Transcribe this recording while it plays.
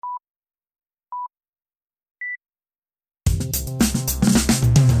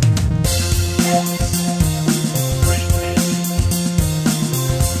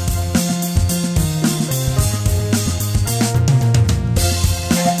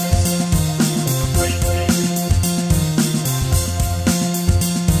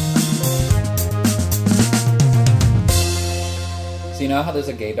know how there's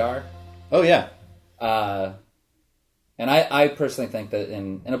a gaydar? Oh, yeah. And I personally think that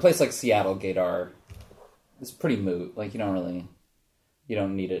in a place like Seattle, gaydar is pretty moot. Like, you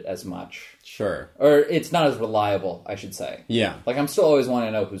don't need it as much. Sure. Or it's not as reliable, I should say. Yeah. Like, I'm still always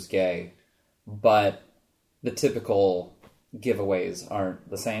wanting to know who's gay, but the typical giveaways aren't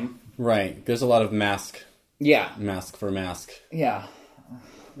the same. Right. There's a lot of mask. Yeah. Mask for mask. Yeah.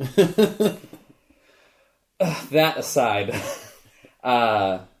 That aside,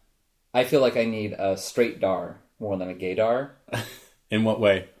 I feel like I need a straight dar more than a gaydar. In what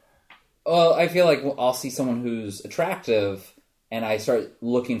way? Well, I feel like I'll see someone who's attractive, and I start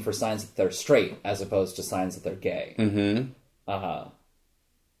looking for signs that they're straight, as opposed to signs that they're gay. Mm-hmm.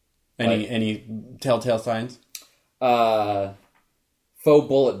 Any telltale signs? Faux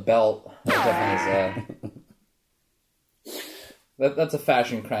bullet belt. That definitely is that's a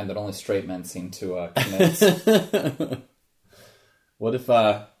fashion crime that only straight men seem to commit. What if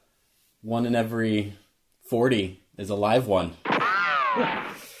one in every 40 is a live one?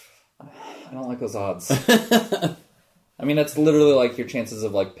 I don't like those odds. I mean, that's literally like your chances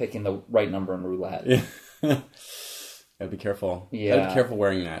of like picking the right number in roulette. Gotta be careful. Yeah. Gotta be careful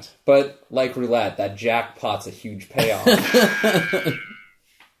wearing that. But like roulette, that jackpot's a huge payoff.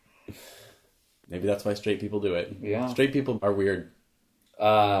 Maybe that's why straight people do it. Yeah. Straight people are weird.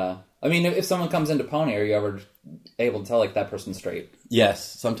 I mean, if someone comes into Pony, are you ever able to tell like that person's straight?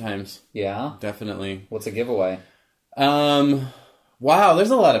 Yes, sometimes. Yeah? Definitely. What's a giveaway? Wow,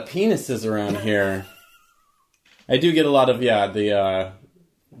 there's a lot of penises around here. I do get a lot of, the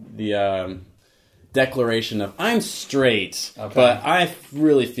declaration of, I'm straight, but I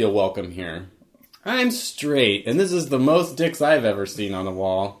really feel welcome here. I'm straight, and this is the most dicks I've ever seen on a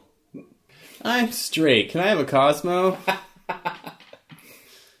wall. I'm straight. Can I have a Cosmo?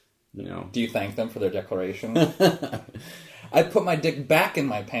 Do you thank them for their declaration? I put my dick back in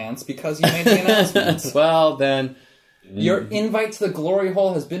my pants because you made the announcement. Well, then... Your invite to the glory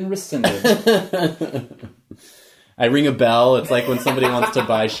hole has been rescinded. I ring a bell. It's like when somebody wants to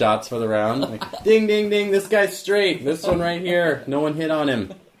buy shots for the round. Like, ding, ding, ding, this guy's straight. This one right here. No one hit on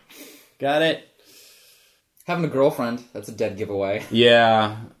him. Got it? Having a girlfriend, that's a dead giveaway.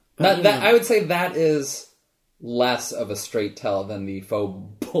 Yeah. I would say that is less of a straight tell than the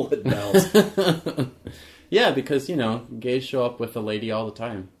faux bullet belt. Yeah, because, gays show up with a lady all the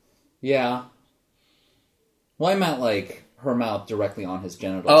time. Yeah. Well, I meant, like, her mouth directly on his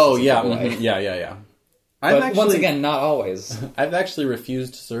genitals. Oh, yeah. Mm-hmm. Yeah. But once again, not always. I've actually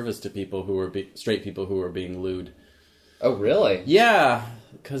refused service to people who were straight people who were being lewd. Oh, really? Yeah.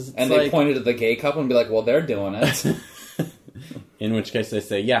 And they pointed at the gay couple and be like, well, they're doing it. In which case they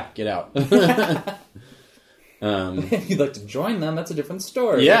say, yeah, get out. If you'd like to join them, that's a different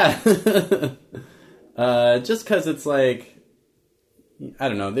story. Yeah. Just because it's like, I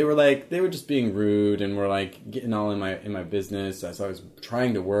don't know, they were just being rude and were like getting all in my business. So I was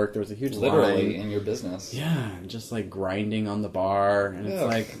trying to work. There was a huge literally line. in your business. Yeah, just like grinding on the bar. And it's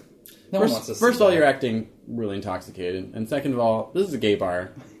like, no one wants to see first of all, that. you're acting really intoxicated. And second of all, this is a gay bar.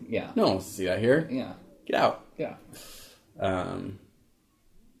 Yeah. No one wants to see that here. Yeah. Get out. Yeah.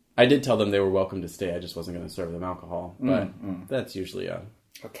 I did tell them they were welcome to stay. I just wasn't going to serve them alcohol. But that's usually how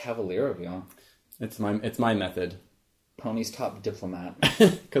cavalier of you. It's my method. Pony's top diplomat.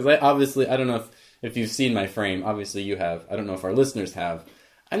 Because I don't know if you've seen my frame. Obviously you have. I don't know if our listeners have.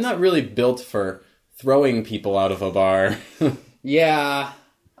 I'm not really built for throwing people out of a bar. Yeah.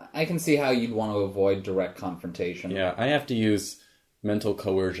 I can see how you'd want to avoid direct confrontation. Yeah, I have to use mental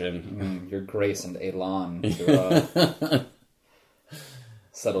coercion. Your grace and elan to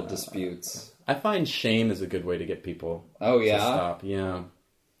settle disputes. I find shame is a good way to get people to stop. Yeah.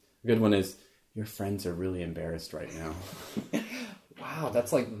 A good one is, your friends are really embarrassed right now. Wow,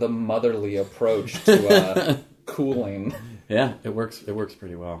 that's like the motherly approach to cooling. Yeah, it works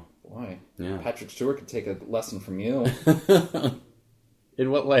pretty well. Boy, yeah. Patrick Stewart could take a lesson from you.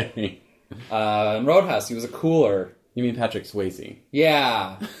 In what way? In Roadhouse, he was a cooler. You mean Patrick Swayze?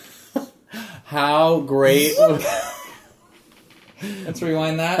 Yeah. How great... Let's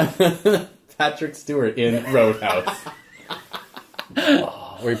rewind that. Patrick Stewart in Roadhouse.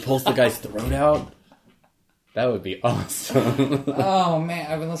 Where he pulls the guy's throat out. That would be awesome. Oh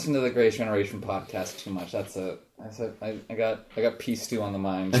man, I've been listening to the Greatest Generation podcast too much. That's it. I got pea stew on the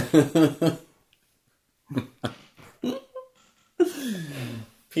mind.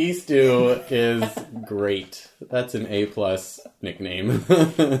 Pea stew is great. That's an A+ nickname.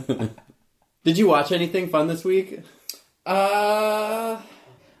 Did you watch anything fun this week? I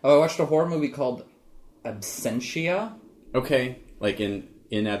watched a horror movie called Absentia. Okay, like in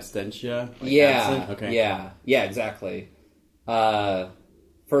absentia? Like yeah. absent? Okay. Yeah, exactly.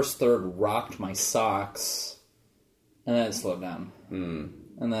 First third rocked my socks, and then it slowed down.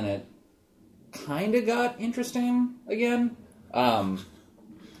 And then it kind of got interesting again.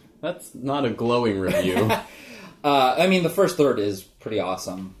 That's not a glowing review. I mean, the first third is pretty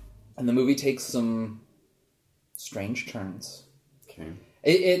awesome. And the movie takes some strange turns. Okay.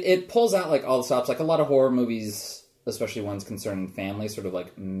 It pulls out, like, all the stops. Like, a lot of horror movies, especially ones concerning family, sort of,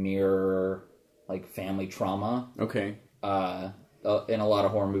 like, mirror, like, family trauma. Okay. In a lot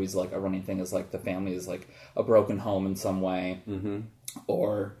of horror movies, like, a running thing is, like, the family is, like, a broken home in some way. Mm-hmm.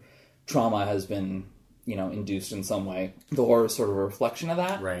 Or trauma has been, induced in some way. The horror is sort of a reflection of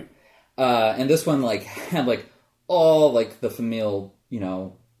that. Right. And this one, like, had, like, all, like, the familial,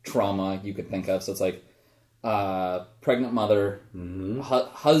 trauma you could think of. So it's, like, pregnant mother,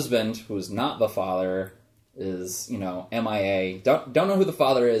 husband, who's not the father, is, MIA. Don't know who the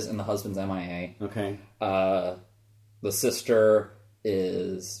father is, and the husband's MIA. Okay. The sister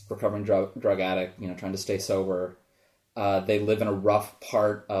is recovering drug addict, trying to stay sober. They live in a rough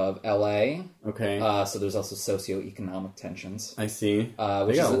part of LA. Okay. So there's also socioeconomic tensions. I see. They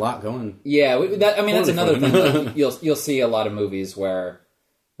got a lot going. Yeah, that's another thing. Like, you'll see a lot of movies where,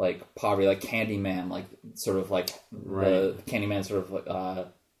 like, poverty, like Candyman, like, sort of like the Candyman sort of like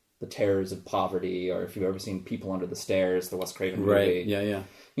the terrors of poverty, or if you've ever seen People Under the Stairs, the Wes Craven movie. Right, yeah.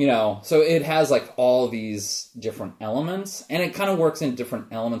 So it has, like, all these different elements, and it kind of works in different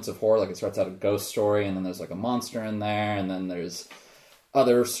elements of horror. Like, it starts out a ghost story, and then there's, like, a monster in there, and then there's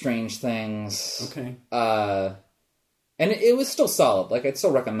other strange things. Okay. And it was still solid. Like, I'd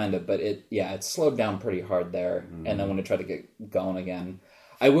still recommend it, but it slowed down pretty hard there, and then when it tried to get going again.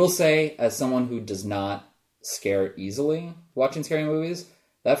 I will say, as someone who does not scare easily watching scary movies,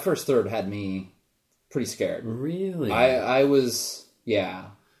 that first third had me pretty scared. Really? I was, yeah.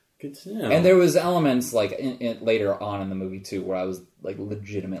 Good to know. And there was elements, like, in later on in the movie, too, where I was, like,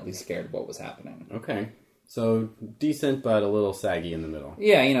 legitimately scared of what was happening. Okay. So, decent, but a little saggy in the middle.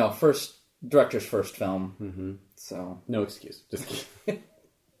 Yeah, director's first film. Mm-hmm. So. No excuse. Just kidding.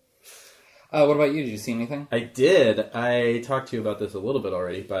 What about you? Did you see anything? I did. I talked to you about this a little bit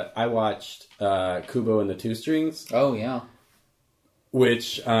already, but I watched Kubo and the Two Strings. Oh, yeah.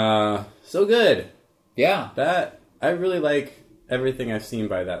 Which, so good. Yeah. I really like everything I've seen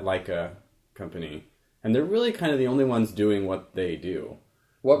by that Laika company. And they're really kind of the only ones doing what they do.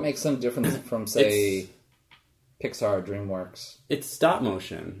 What makes them different from, say, Pixar or DreamWorks? It's stop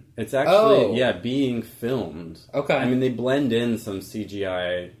motion. It's actually, being filmed. Okay. I mean, they blend in some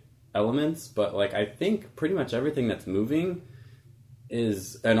CGI elements, but, like, I think pretty much everything that's moving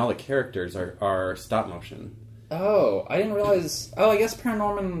and all the characters are stop motion. Oh, I didn't realize. Oh, I guess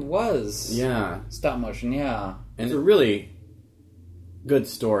Paranorman was. Yeah. Stop motion, yeah. And it's a really good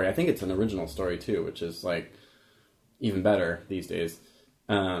story. I think it's an original story, too, which is, like, even better these days.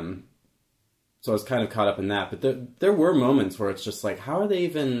 So I was kind of caught up in that. But there were moments where it's just like, how are they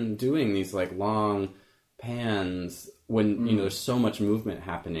even doing these, like, long pans when, there's so much movement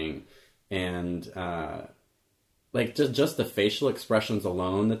happening? And, like, just the facial expressions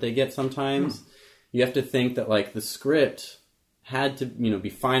alone that they get sometimes. You have to think that, like, the script had to,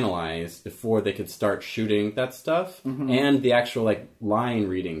 be finalized before they could start shooting that stuff. Mm-hmm. And the actual, like, line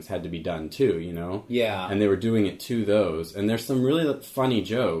readings had to be done, too, Yeah. And they were doing it to those. And there's some really funny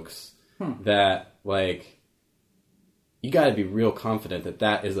jokes that, like, you gotta be real confident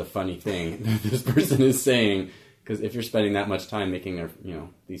that is a funny thing that this person is saying. Because if you're spending that much time making their,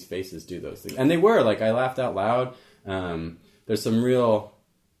 these faces do those things. And they were, like, I laughed out loud. There's some real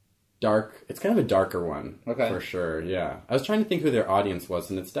dark, it's kind of a darker one. Okay. For sure, yeah. I was trying to think who their audience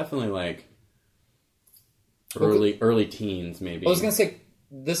was, and it's definitely, like, early teens, maybe. I was going to say,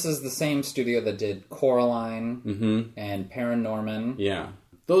 this is the same studio that did Coraline and Paranorman. Yeah.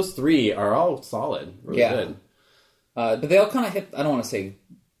 Those three are all solid. Really good. But they all kind of hit, I don't want to say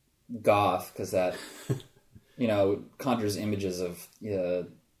goth, because that, conjures images of,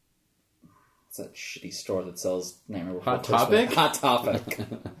 it's that shitty store that sells Nightmare Before Hot Topic? Hot Topic.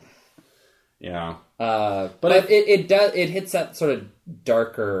 Yeah. But it hits that sort of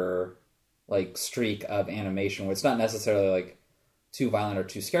darker, like, streak of animation where it's not necessarily, like, too violent or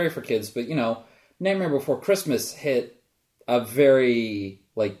too scary for kids, but, Nightmare Before Christmas hit a very,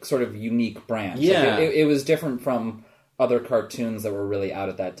 like, sort of unique branch. Yeah. Like, it was different from other cartoons that were really out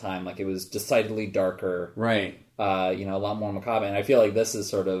at that time. Like, it was decidedly darker. Right. A lot more macabre. And I feel like this is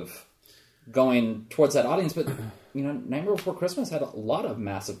sort of going towards that audience, but Nightmare Before Christmas had a lot of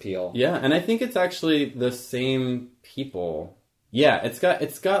mass appeal. Yeah, and I think it's actually the same people. Yeah, it's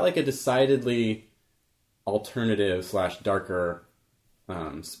got like a decidedly alternative / darker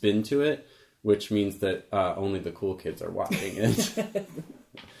spin to it, which means that only the cool kids are watching it.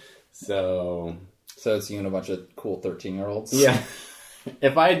 So it's you and a bunch of cool 13-year-olds. Yeah.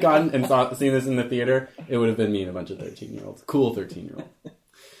 If I had gone and seen this in the theater, it would have been me and a bunch of 13-year-olds. Cool 13-year-olds.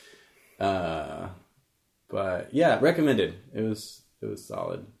 But yeah, recommended. It was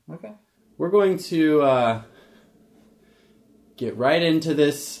solid. Okay. We're going to get right into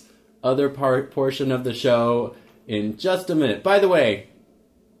this other portion of the show in just a minute. By the way,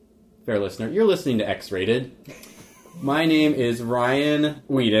 fair listener, you're listening to X-Rated. My name is Ryan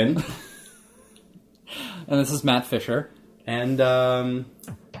Whedon. And this is Matt Fisher. And we're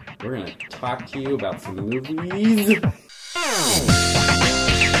going to talk to you about some movies.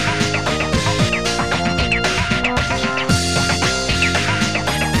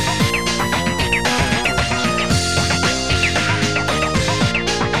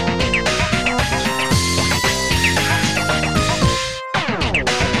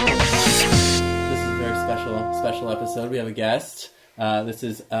 Episode. We have a guest. This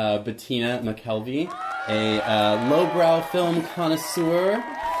is Bettina McKelvey, a lowbrow film connoisseur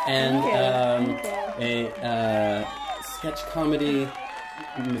and a sketch comedy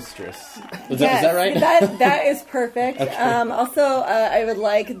mistress. Is that right? That is perfect. Okay. Also, I would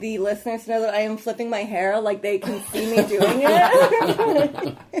like the listeners to know that I am flipping my hair, like they can see me doing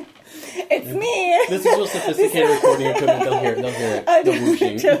it. It's me. This is real sophisticated recording equipment. They'll hear it. The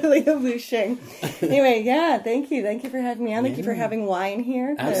whooshing. Totally the whooshing. Anyway, yeah, thank you for having me on. Thank you for having wine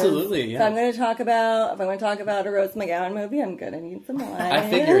here. Absolutely, yeah. So if I'm going to talk about a Rose McGowan movie, I'm going to need some wine. I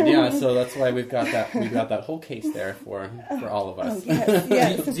figured, yeah. So that's why we've got that whole case there for all of us. Oh,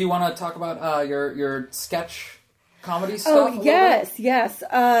 yes. Do you want to talk about your sketch comedy stuff? Oh, yes.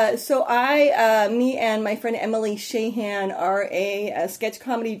 So me and my friend Emily Shahan are a sketch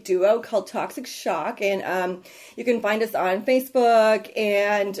comedy duo called Toxic Shock, and you can find us on Facebook,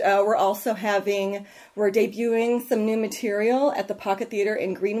 and we're debuting some new material at the Pocket Theater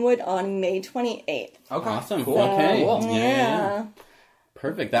in Greenwood on May 28th. Okay, awesome. Cool. Okay, cool. Yeah.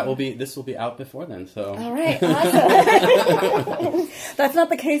 Perfect. This will be out before then. So all right, awesome. That's not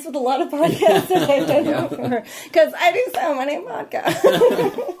the case with a lot of podcasts that I've done before, because I do so many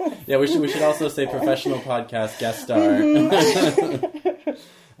podcasts. Yeah, we should also say professional podcast guest star.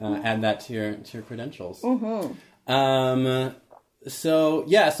 Add that to your credentials. Mm-hmm. So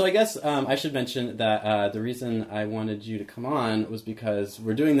I guess I should mention that the reason I wanted you to come on was because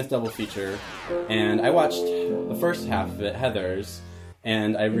we're doing this double feature, and I watched the first half of it, Heathers.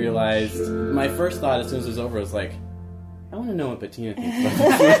 And I realized, my first thought as soon as it was over was like, I want to know what Bettina thinks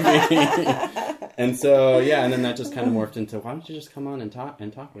about this movie. And so, and then that just kind of morphed into, why don't you just come on and talk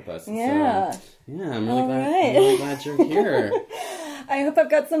with us? Yeah. So, I'm really glad you're here. I hope I've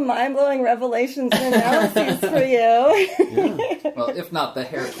got some mind-blowing revelations and analyses for you. Yeah. Well, if not, the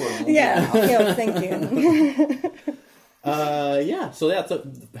hair twirl. Yeah, thank you. So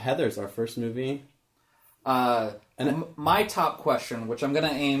Heathers, our first movie. My top question, which I'm going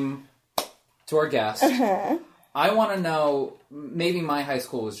to aim to our guest, I want to know, maybe my high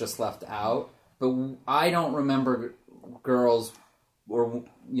school was just left out, but I don't remember girls or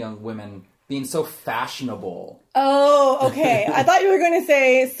young women being so fashionable. Oh, okay. I thought you were going to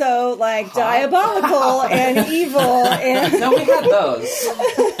say so, like, diabolical and evil. And no, we had those.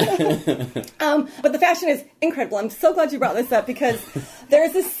 But the fashion is incredible. I'm so glad you brought this up, because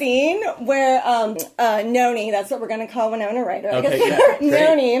there's a scene where Noni, that's what we're going to call Winona Ryder. Okay,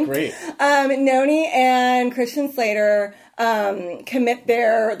 Noni. Noni and Christian Slater commit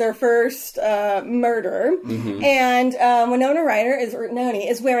their first murder. Mm-hmm. And Winona Ryder Noni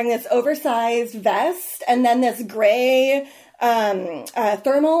is wearing this oversized vest and then this gray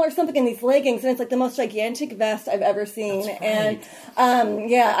thermal or something in these leggings, and it's like the most gigantic vest I've ever seen. Right. And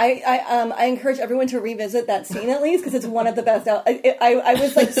I encourage everyone to revisit that scene at least, because it's one of the best. I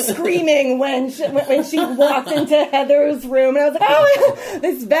was like screaming when she walked into Heather's room, and I was like, oh,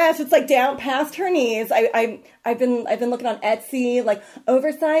 this vest, it's like down past her knees. I've been looking on Etsy, like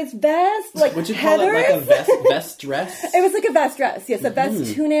oversized vest, like would you Heather's? Call it like a vest dress? It was like a vest dress, yes, a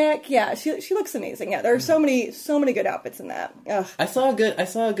vest tunic. Yeah, she looks amazing. Yeah, there are so many good outfits in that. Ugh. I saw a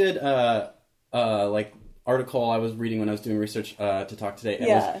good like article I was reading when I was doing research to talk today. It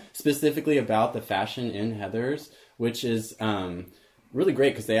was specifically about the fashion in Heathers, which is really great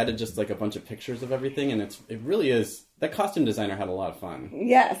because they added just like a bunch of pictures of everything, and it really is. That costume designer had a lot of fun.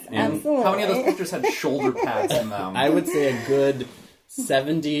 Yes, and absolutely. How many of those pictures had shoulder pads in them? I would say a good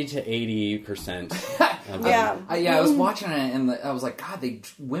 70 to 80%. I was watching it and I was like, God,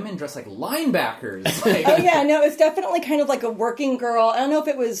 women dress like linebackers. Like, oh yeah, no, it's definitely kind of like a working girl. I don't know if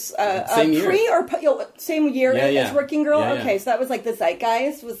it was pre or same year as working girl. Okay, so that was like the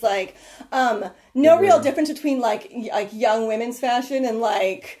zeitgeist was like no real difference between like young women's fashion and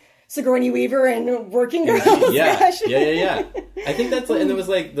like Sigourney Weaver and working girls fashion. Yeah. I think that's and it was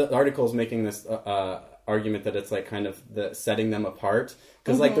like the article's making this argument that it's like kind of setting them apart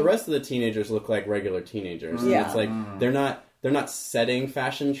because like the rest of the teenagers look like regular teenagers. And it's like they're not setting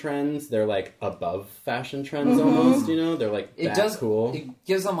fashion trends. They're like above fashion trends almost. You know, they're like cool. It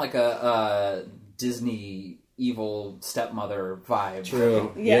gives them like a Disney evil stepmother vibe.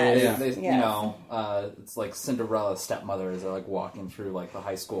 True. Yeah. You know, it's like Cinderella's stepmothers are like walking through like the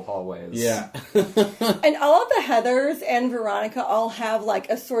high school hallways. Yeah. And all of the Heathers and Veronica all have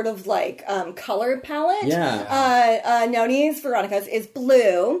like a sort of like color palette. Yeah. Noni's, Veronica's, is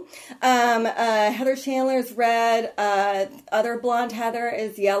blue. Heather Chandler's red. Other blonde Heather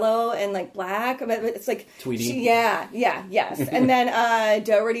is yellow and like black. It's like Tweety. Yes. And then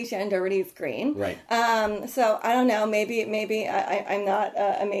Shannon Doherty's green. Right. So I don't know. Maybe I'm not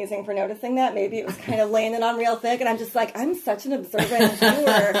amazing for noticing that. Maybe it was kind of laying it on real thick, and I'm just like, I'm such an observant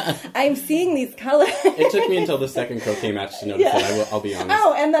viewer. I'm seeing these colors. It took me until the second croquet match to notice it. I'll be honest.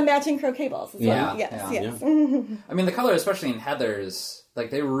 Oh, and the matching croquet balls. Yes. I mean, the color, especially in Heather's, like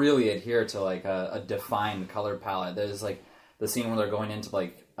they really adhere to like a defined color palette. There's like the scene where they're going into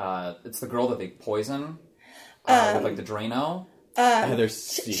like it's the girl that they poison with like the Drano. Heather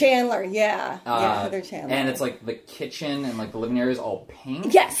Chandler, Heather Chandler. And it's like the kitchen and like the living area is all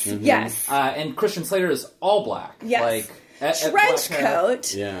pink. Yes, yes. And Christian Slater is all black. Yes. Like trench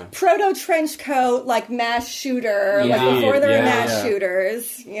coat. Yeah. Proto trench coat, like mass shooter. Yeah. Like before there were mass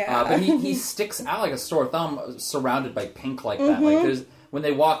shooters. Yeah. But he sticks out like a sore thumb surrounded by pink like that. Like there's when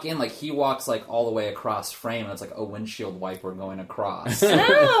they walk in, like he walks like all the way across frame, and it's like a windshield wiper going across. Oh,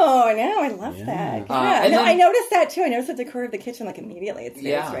 no, I love that. Yeah, then, I noticed that too. I noticed the decor of the kitchen like immediately. It's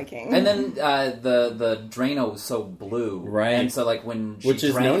very striking. And then the Drano was so blue, right? And so like when she which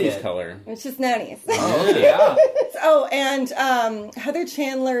is Noni's color, which is Noni's. Oh yeah. Oh, and Heather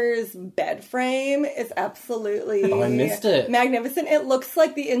Chandler's bed frame is absolutely I missed it. Magnificent. It looks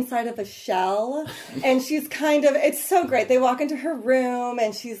like the inside of a shell, and she's kind of. It's so great. They walk into her room.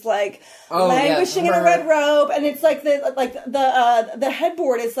 And she's like languishing in a red robe, and it's like the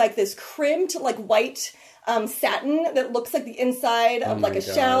headboard is like this crimped like white satin that looks like the inside of like a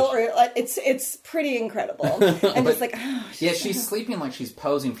shell, or it's pretty incredible. And just like she's sleeping like she's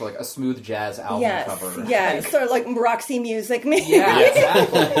posing for like a smooth jazz album cover. Yeah, sort of like Roxy Music, maybe. Yeah,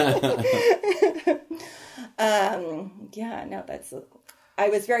 exactly. That's. I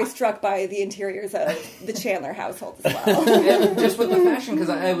was very struck by the interiors of the Chandler household as well. And just with the fashion, because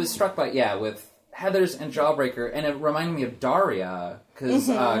I was struck by, with Heather's and Jawbreaker, and it reminded me of Daria, because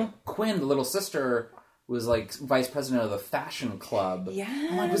Quinn, the little sister, was like vice president of the fashion club. Yeah.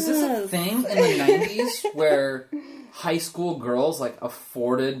 I'm like, was this a thing in the 90s where high school girls like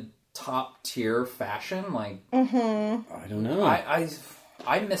afforded top tier fashion? Like, I don't know.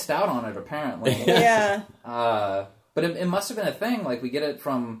 I missed out on it apparently. Yeah. But it must have been a thing. Like, we get it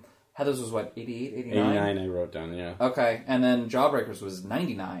from... Heather's was, what, 88, 89? 89 I wrote down, yeah. Okay. And then Jawbreakers was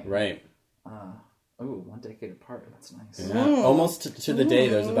 99. Right. 1 decade apart. That's nice. Yeah. Almost to the day.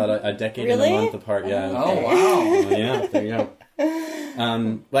 There's about a decade and a month apart. Yeah. Oh, wow. Yeah, there you go.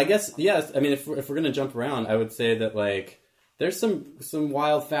 Well, I guess, yes. I mean, if we're going to jump around, I would say that, like... There's some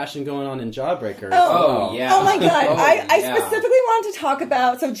wild fashion going on in Jawbreaker. Oh yeah. Oh my god. I specifically wanted to talk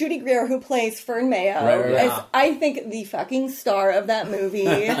about Judy Greer, who plays Fern Mayo, is I think the fucking star of that movie.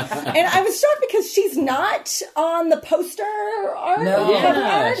 And I was shocked because she's not on the poster art. No,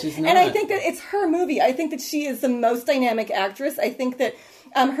 art. She's not. And I think that it's her movie. I think that she is the most dynamic actress. I think that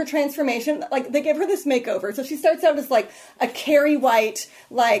her transformation, like they give her this makeover, so she starts out as like a Carrie White,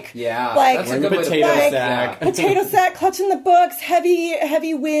 that's a good potato sack, potato sack, clutching the books,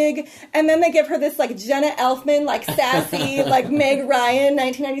 heavy wig, and then they give her this like Jenna Elfman, like sassy, like Meg Ryan,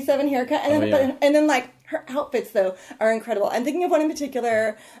 1997 haircut, and then like her outfits though are incredible. I'm thinking of one in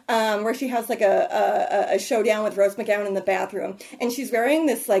particular where she has like a showdown with Rose McGowan in the bathroom, and she's wearing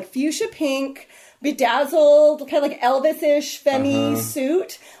this like fuchsia pink, bedazzled, kind of like Elvis-ish femme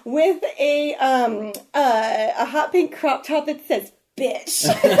suit with a hot pink crop top that says bitch.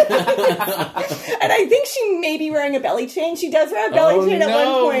 And I think she may be wearing a belly chain. She does wear a belly chain at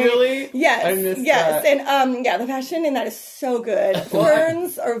one point. Really? Yes. I missed that. And the fashion in that is so good.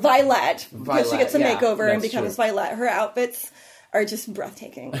 Ferns or Violet, because she gets a makeover and becomes Violet. Her outfits are just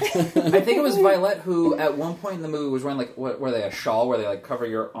breathtaking. I think it was Violet who, at one point in the movie, was wearing, like, what were they, a shawl where they, like, cover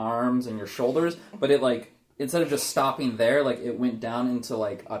your arms and your shoulders, but it, like, instead of just stopping there, like, it went down into,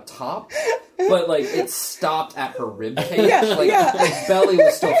 like, a top, but, like, it stopped at her rib cage. Her belly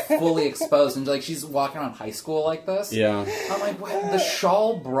was still fully exposed, and, like, she's walking around high school like this. Yeah. I'm like, what? The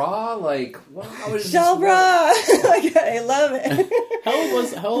shawl bra? Like, what? How is shawl bra! Like, I love it.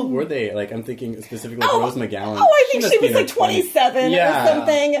 How old were they? Like, I'm thinking specifically Rose McGowan. Oh, I think she was, like, 27 or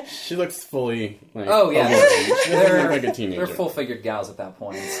something. She looks fully, like... Oh, yeah. She doesn't look like a teenager. They're full-figured gals at that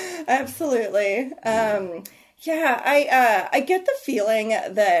point. Absolutely. I get the feeling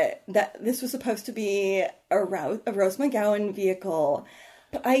that this was supposed to be a Rose McGowan vehicle.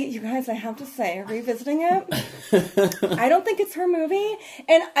 But you guys, I have to say, revisiting it, I don't think it's her movie.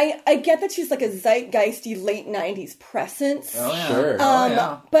 And I get that she's like a zeitgeisty late 90s presence. Oh, yeah.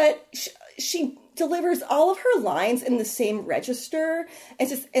 Sure. But she delivers all of her lines in the same register.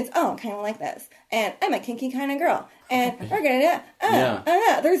 It's kind of like this. And I'm a kinky kind of girl. And we're going to,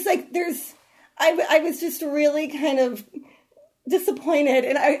 I was just really kind of disappointed,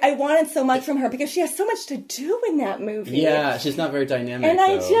 and I wanted so much from her because she has so much to do in that movie. Yeah, she's not very dynamic. And I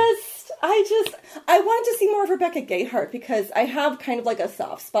wanted to see more of Rebecca Gayheart because I have kind of like a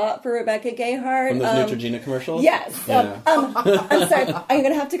soft spot for Rebecca Gayheart. From those Neutrogena commercials? Yes. Yeah. I'm sorry. I'm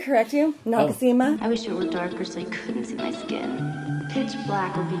going to have to correct you. Nakashima. I wish it were darker so you couldn't see my skin. Pitch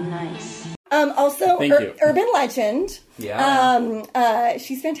black would be nice. Also, Urban Legend. Yeah.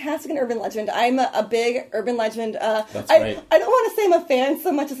 She's fantastic in Urban Legend. I'm a big Urban Legend. That's right. I don't want to say I'm a fan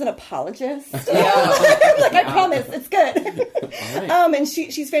so much as an apologist. I promise, it's good. Right. And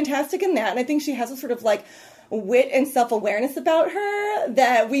she's fantastic in that. And I think she has a sort of like wit and self-awareness about her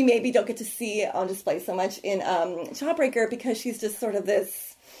that we maybe don't get to see on display so much in Jawbreaker because she's just sort of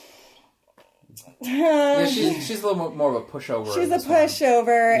this... she's a little more of a pushover. She's a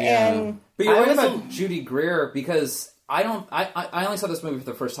pushover, and but you're right about Judy Greer because I only saw this movie for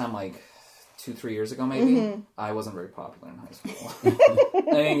the first time like 2-3 years ago, maybe. Mm-hmm. I wasn't very popular in high school. I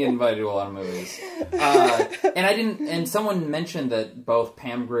didn't get invited to a lot of movies, and I didn't. And someone mentioned that both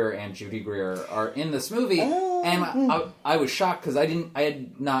Pam Grier and Judy Greer are in this movie, and I was shocked because I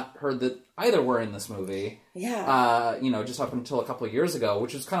had not heard that either were in this movie. Yeah. Just up until a couple of years ago,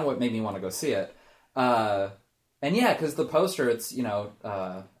 which is kind of what made me want to go see it. And yeah, because the poster, it's,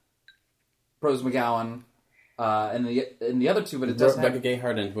 Rose McGowan, and the other two, but it doesn't Rebecca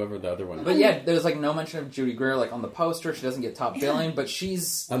Gayheart and whoever the other one. But yeah, there's like no mention of Judy Greer like on the poster. She doesn't get top billing, but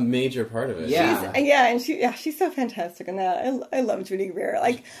she's a major part of it. Yeah, she's so fantastic in that. I love Judy Greer.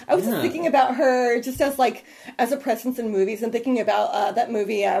 Like I was just thinking about her just as a presence in movies and thinking about that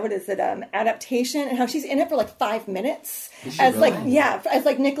movie. What is it? Adaptation, and how she's in it for like 5 minutes as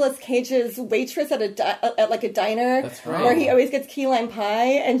like Nicolas Cage's waitress at a diner. That's right. Where he always gets key lime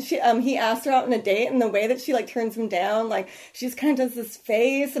pie, and he asked her out on a date, and the way that she like turns him down, like she just kind of does this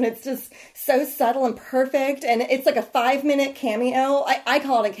face, and it's just so subtle and perfect, and it's like a 5-minute cameo. I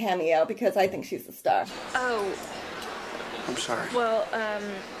call it a cameo because I think she's the star. Oh. I'm sorry. Well,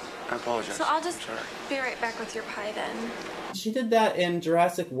 I apologize. So I'll just be right back with your pie then. She did that in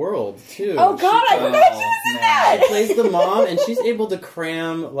Jurassic World, too. Oh, God, I forgot she was in that! She plays the mom, and she's able to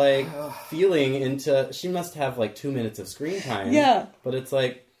cram, like, feeling into... She must have, like, 2 minutes of screen time. Yeah. But it's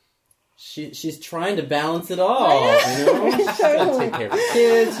like... She's trying to balance it all, She's trying to take care of her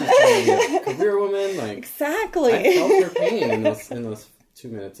kids, she's trying to be a career woman, like... Exactly. I felt her pain in those 2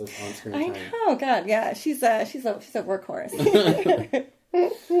 minutes of on-screen time. I know, God, yeah. She's a workhorse.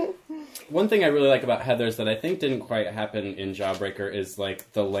 One thing I really like about Heathers that I think didn't quite happen in Jawbreaker is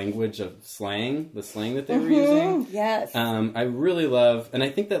like the language of slang, the slang that they were using. Yes. I really love, and I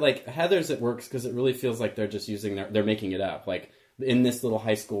think that like Heathers it works because it really feels like they're just using they're making it up. Like in this little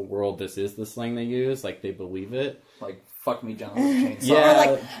high school world, this is the slang they use. Like they believe it. Like fuck me, John, with a chainsaw. Yeah. Or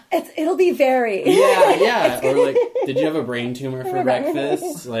like it'll be very. Yeah. Or like, did you have a brain tumor for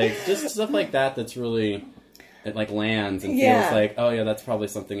breakfast? Like just stuff like that. That's really. It like lands and feels like, oh yeah, that's probably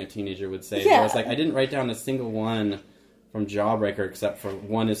something a teenager would say. Yeah. Whereas like I didn't write down a single one from Jawbreaker except for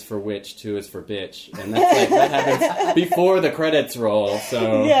 1 is for witch, 2 is for bitch, and that's like that happens before the credits roll.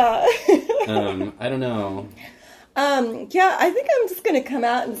 So yeah, I don't know. I think I'm just going to come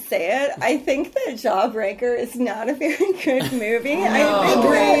out and say it. I think that Jawbreaker is not a very good movie.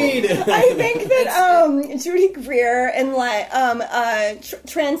 Agreed. I think that Judy Greer and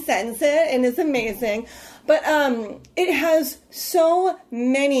transcends it and is amazing. But it has so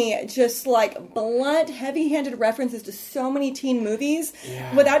many just like blunt, heavy-handed references to so many teen movies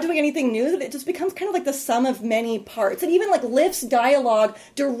without doing anything new, that it just becomes kind of like the sum of many parts. And even like lifts dialogue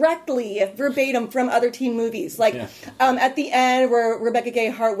directly, verbatim from other teen movies. Like at the end where Rebecca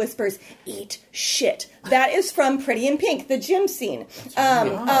Gayheart whispers, "Eat shit." That is from Pretty in Pink, the gym scene.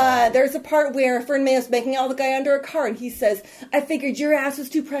 There's a part where Fern Mayo's making out with a guy under a car, and he says, "I figured your ass was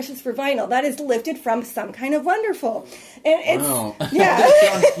too precious for vinyl." That is lifted from Some Kind of Wonderful. And it's, John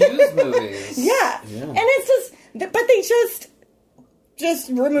Hughes movies. And it's just, but they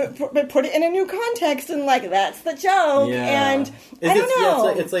just put it in a new context, and like, that's the joke. And I don't know.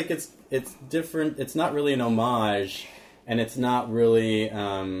 It's different. It's not really an homage, and it's not really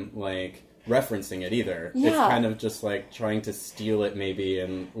like referencing it either. It's kind of just like trying to steal it maybe,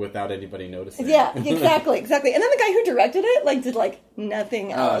 and without anybody noticing. Yeah, exactly. And then the guy who directed it like did like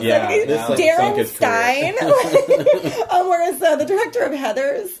nothing else. Darren Stein. Whereas the director of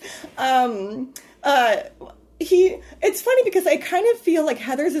Heathers, it's funny because I kind of feel like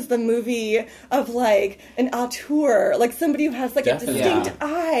Heathers is the movie of like an auteur, like somebody who has like a distinct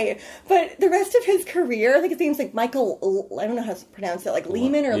eye. But the rest of his career, I think his name's like Michael, I don't know how to pronounce it, like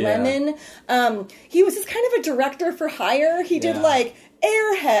Lehman or Lemon. He was just kind of a director for hire. He did like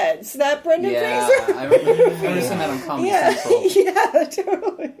Airheads, that Brendan Fraser. I remember seeing that on Comedy Central. Yeah,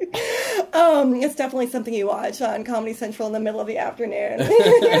 totally. It's definitely something you watch on Comedy Central in the middle of the afternoon.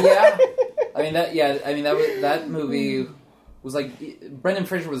 That movie was like, Brendan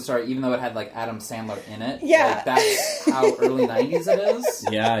Fraser was the star, even though it had like Adam Sandler in it. Yeah. Like, that's how early 90s it is.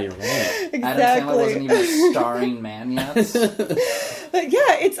 Yeah, you're right. Exactly. Adam Sandler wasn't even a starring man yet. But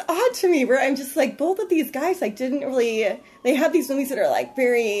yeah, it's odd to me where I'm just like, both of these guys like didn't really, they have these movies that are like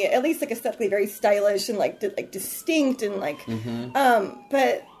very, at least like aesthetically very stylish and like distinct and like,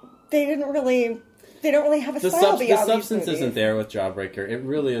 but they don't really have a style beyond these The substance movies. isn't there with Jawbreaker. It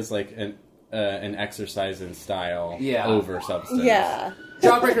really is like an exercise in style over substance. Yeah.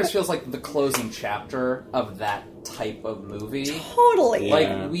 Jawbreakers feels like the closing chapter of that type of movie. Totally. Like,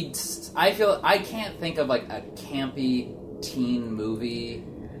 I can't think of like a campy teen movie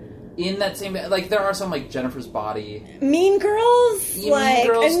in that same, like, there are some like Jennifer's Body. Mean Girls?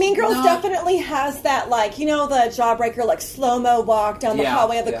 And Mean Girls no. definitely has that, like, you know, the Jawbreaker, like, slow-mo walk down the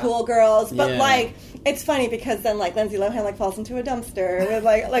hallway of the cool girls. But, like, it's funny because then, like, Lindsay Lohan, like, falls into a dumpster with,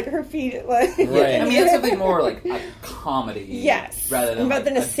 like her feet, like... Right. I mean, it's something more like a comedy. Yes. Rather than, rather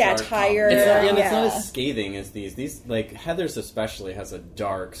than a satire. It's not as scathing as these. These, like, Heathers especially has a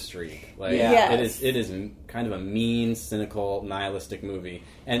dark streak. Like, it is kind of a mean, cynical, nihilistic movie.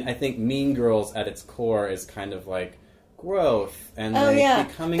 And I think Mean Girls at its core is kind of like growth and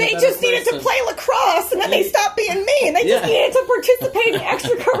becoming they a better just needed to play lacrosse and then they stopped being mean. They just needed to participate in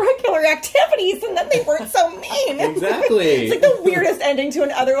extracurricular activities and then they weren't so mean. Exactly. It's like the weirdest ending to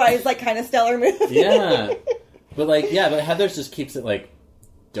an otherwise like kind of stellar movie. Yeah. But Heathers just keeps it like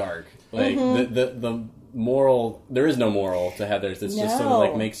dark. Like the moral, there is no moral to Heathers. It's just sort of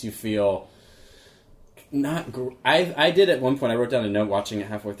like makes you feel I did at one point, I wrote down a note watching it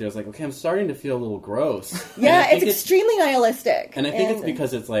halfway through. I was like, okay, I'm starting to feel a little gross. Yeah, it's extremely nihilistic. And I think it's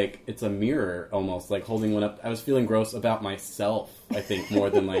because it's like, it's a mirror almost, like holding one up. I was feeling gross about myself, I think, more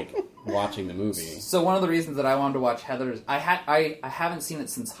than like watching the movie. So one of the reasons that I wanted to watch Heathers, I haven't seen it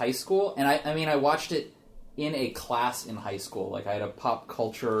since high school, and I watched it in a class in high school. Like, I had a pop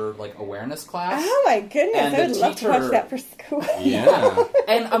culture, like, awareness class. Oh my goodness, and I would love to watch that for school. Yeah.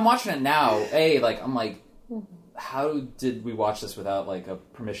 And I'm watching it now. I'm like, how did we watch this without, like, a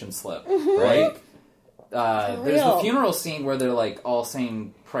permission slip? Right? There's the funeral scene where they're, like, all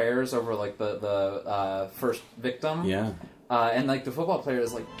saying prayers over, like, the first victim. Yeah. And, like, the football player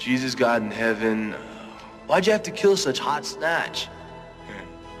is like, Jesus, God in heaven, why'd you have to kill such hot snatch?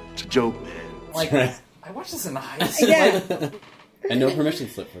 It's a joke, man. Like, I watched this in high school. Yeah. And no permission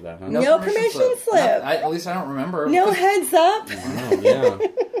slip for that, huh? No permission slip. At least I don't remember. No heads up. Wow,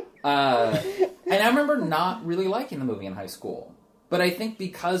 yeah. And I remember not really liking the movie in high school. But I think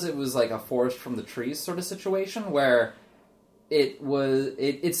because it was like a forest from the trees sort of situation where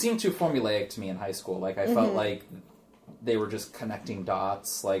it seemed too formulaic to me in high school. Like, I felt like they were just connecting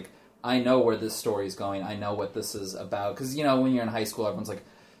dots. Like, I know where this story's going. I know what this is about. Because, you know, when you're in high school, everyone's like,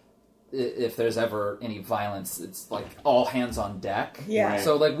 if there's ever any violence, it's like all hands on deck. Yeah. Right.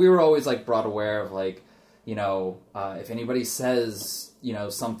 So, like, we were always, like, brought aware of, like, you know, if anybody says, you know,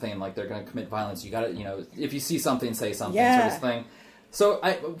 something like they're going to commit violence, you got to, you know, if you see something, say something, sort of thing. So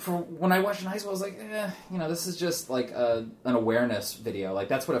when I watched it in high school, I was like, you know, this is just like an awareness video. Like,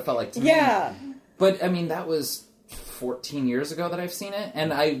 that's what it felt like to me. Yeah. But, I mean, that was 14 years ago that I've seen it,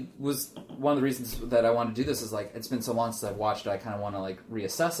 and I was one of the reasons that I wanted to do this is like it's been so long since I've watched it. I kind of want to like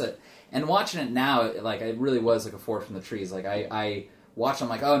reassess it, and watching it now, it really was like a forest from the trees. Like I watched, I'm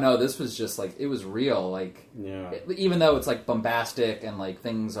like, oh no, this was just like it was real. Like even though it's like bombastic and like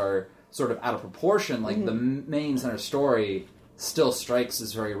things are sort of out of proportion, like the main center story still strikes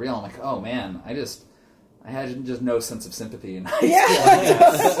as very real. I'm like, oh man, I had just no sense of sympathy, and I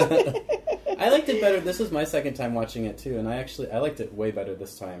liked it better. This was my second time watching it too, and I liked it way better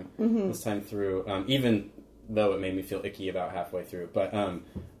this time. This time through, even though it made me feel icky about halfway through. But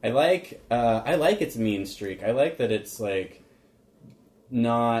I like its mean streak. I like that it's like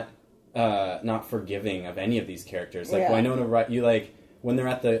not forgiving of any of these characters. Like Winona, you like when they're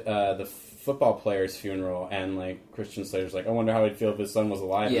at the football player's funeral, and like Christian Slater's like, I wonder how he'd feel if his son was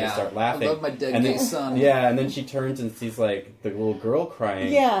alive, and they start laughing. I love my dead gay son. Yeah, and then she turns and sees like the little girl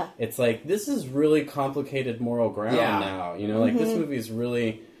crying. Yeah. It's like, this is really complicated moral ground now. You know, like this movie is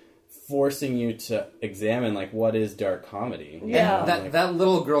really forcing you to examine like what is dark comedy. Yeah. And that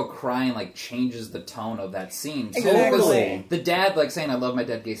little girl crying like changes the tone of that scene. Exactly. The dad like saying, I love my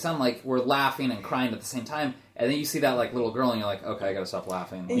dead gay son, like we're laughing and crying at the same time. And then you see that like little girl, and you're like, okay, I gotta stop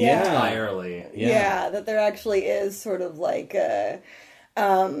laughing entirely. Yeah, that there actually is sort of like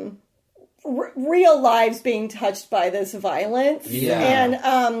real lives being touched by this violence. Yeah, and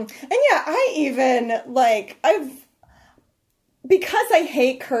I even like because I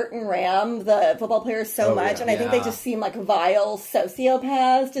hate Kurt and Ram, the football players, so much, and I think they just seem like vile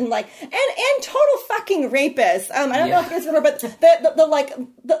sociopaths and like and total fucking rapists. I don't know if you guys remember, but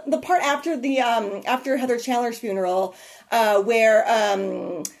the part after after Heather Chandler's funeral, where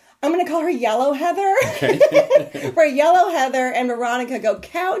I'm going to call her Yellow Heather, where Yellow Heather and Veronica go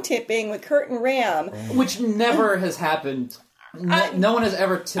cow tipping with Kurt and Ram, which never has happened. No one has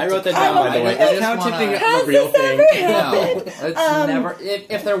ever tipped. I wrote that down, by the way. Cow tipping is a real thing. No, it's never.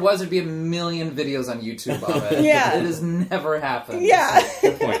 If there was, it'd be a million videos on YouTube of it. Yeah. It has never happened. Yeah.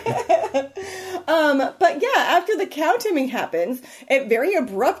 Good point. But yeah, after the cow tipping happens, it very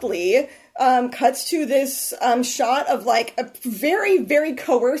abruptly cuts to this shot of like a very, very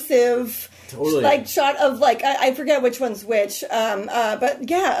coercive like shot of like I forget which one's which, but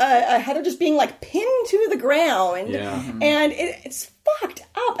Heather just being like pinned to the ground, and it's fucked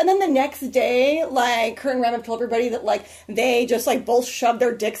up. And then the next day, like Kurt and Ram have told everybody that like they just like both shoved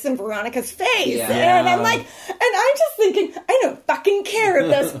their dicks in Veronica's face, and I'm like, and I'm just thinking, I don't fucking care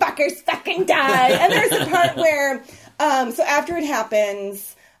if those fuckers fucking die. And there's a part where, so after it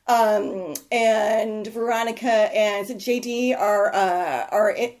happens. And Veronica and JD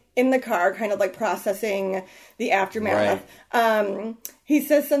are in the car, kind of like processing the aftermath. Right. He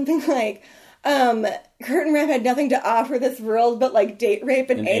says something like, Kurt and Ram had nothing to offer this world but like date rape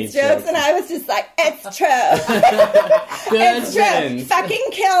and AIDS jokes, and I was just like, it's true. It's true. Fucking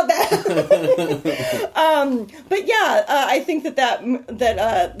kill them. But yeah, I think that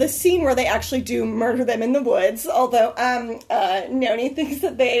the scene where they actually do murder them in the woods, although Noni thinks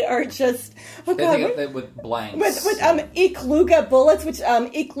that they are just they think of with blanks with Ich lüge bullets, which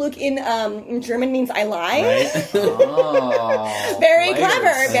Ich lüge in German means I lie. Right. Oh, very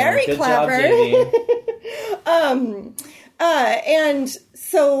clever, very Good clever. Job, and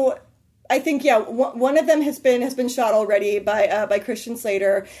so I think one of them has been shot already by Christian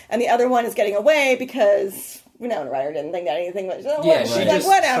Slater, and the other one is getting away because Winona Ryder didn't think that anything was. She's like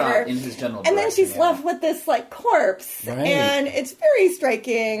whatever. Shot in his general and then she's left with this like corpse, and it's very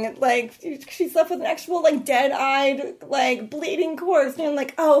striking. Like she's left with an actual like dead-eyed like bleeding corpse, and I'm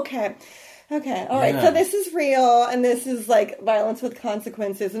like, oh okay. Okay, all right. So this is real, and this is like violence with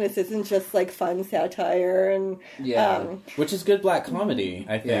consequences, and this isn't just like fun satire, and which is good black comedy,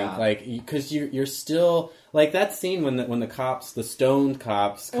 I think. Like because you're still like that scene when the cops, the stoned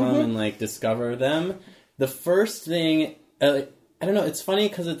cops, come and like discover them. The first thing, I don't know. It's funny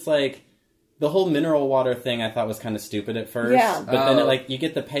because it's like the whole mineral water thing. I thought was kind of stupid at first, but then it, you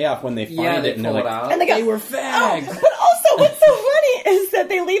get the payoff when they find it, and they're like, out. And they were fags. But also, what's so funny is that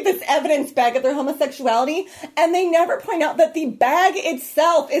they leave this evidence bag of their homosexuality, and they never point out that the bag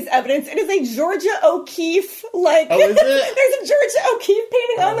itself is evidence. It is a Georgia O'Keeffe, like, oh, is it? There's a Georgia O'Keeffe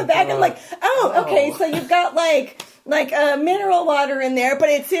painting on the bag. I'm like, okay, so you've got like mineral water in there, but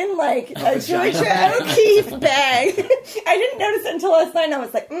it's in like a Georgia O'Keeffe bag. I didn't notice it until last night, and I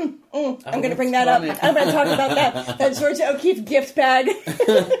was like, I'm going to bring that up. I'm going to talk about that Georgia O'Keeffe gift bag.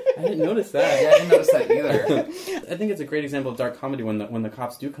 I didn't notice that. Yeah, I didn't notice that either. I think it's a great example of dark comedy when the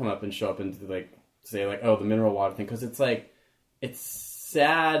cops do come up and show up and like say like, oh, the mineral water thing, because it's like, it's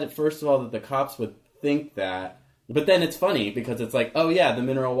sad first of all that the cops would think that, but then it's funny because it's like, oh yeah, the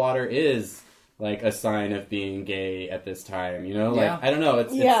mineral water is like a sign of being gay at this time, you know? Like, Yeah. I don't know,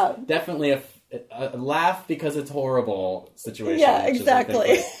 it's definitely a laugh because it's horrible situation. Yeah, which exactly.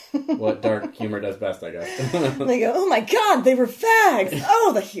 Is, I think, what dark humor does best, I guess. They go, oh my god, they were fags!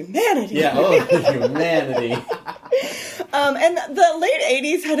 Oh, the humanity! Yeah, oh, the humanity. And the late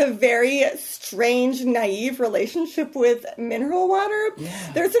 80s had a very strange, naive relationship with mineral water.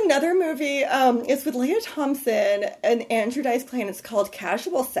 Yeah. There's another movie, it's with Leah Thompson and Andrew Dice Clay, and it's called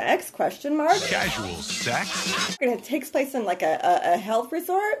Casual Sex, ? Casual sex? And it takes place in like a health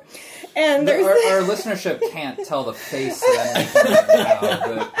resort. And there's our listenership can't tell the face that I'm making right now,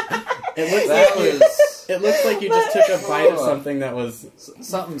 but it looks like you just took a bite of something that was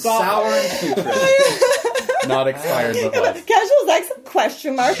something sour and putrid. Not expired, but was. Casual Sex, ?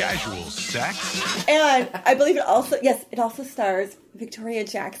 Casual sex? And I believe it also stars Victoria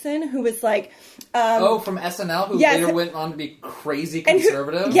Jackson, who was like... from SNL, who later went on to be crazy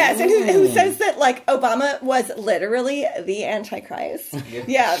conservative? And who says that, like, Obama was literally the Antichrist.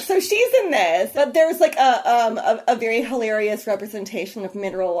 Yeah, so she's in this. But there's, like, a very hilarious representation of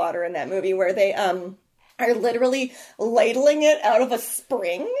mineral water in that movie where they are literally ladling it out of a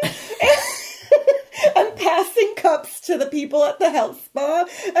spring. I'm passing cups to the people at the health spa,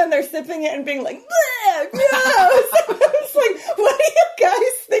 and they're sipping it and being like, bleh, gross! It's like, what do you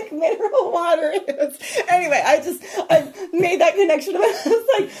guys think mineral water is? Anyway, I made that connection. I was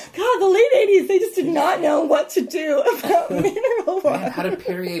like, God, the late 80s, they just did not know what to do about mineral water. Man, how did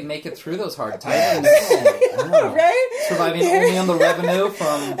Perrier make it through those hard times? Right? Surviving only on the revenue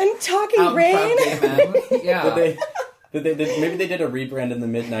from and talking rain. Gay men. Yeah. Maybe they did a rebrand in the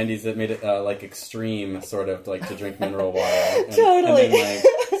mid-90s that made it, like, extreme, sort of, like, to drink mineral water. Totally. And then,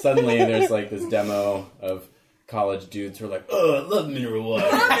 like, suddenly there's, like, this demo of college dudes who are like, oh, I love mineral water.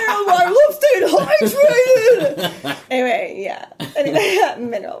 Mineral water, let's stay hydrated! Anyway, yeah. Anyway,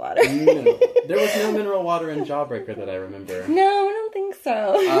 mineral water. There was no mineral water in Jawbreaker that I remember. No, I don't think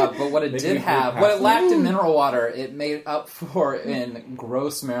so. But what it did have, what it lacked in mineral water, it made up for in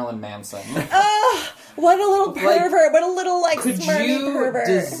gross Marilyn Manson. What a little pervert. What a little, like, could smarmy you pervert.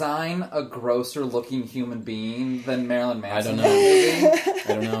 design a grosser looking human being than Marilyn Manson? I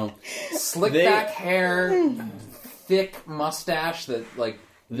don't know. Slick back hair, thick mustache that, like,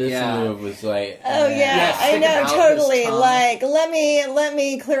 this move was like... Oh, yeah, I know, totally. Like, let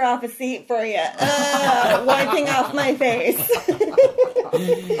me clear off a seat for you. Wiping off my face.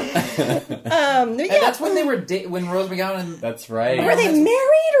 And that's when they were when Rose McGowan... That's right. Were they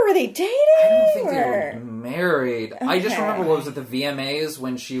married or were they dating? I don't think they were married. Okay. I just remember, what was it, the VMAs,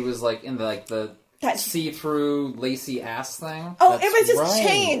 when she was, like, in the see-through lacy ass thing? Oh, it was just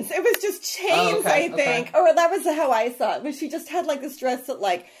chains. It was just chains, I think. Okay. Or that was how I saw it. But she just had, like, this dress that,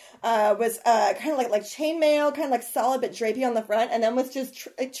 like, was kind of like chainmail, kind of like solid but drapey on the front, and then was just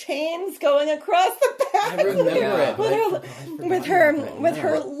chains going across the back. I remember it. With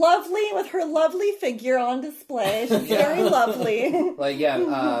her lovely figure on display. She's very lovely. Like,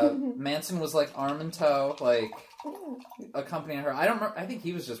 Manson was like arm and toe, like, accompanying her. I don't remember. I think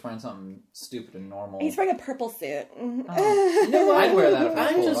he was just wearing something stupid and normal. He's wearing a purple suit. You know what? I'd wear that if I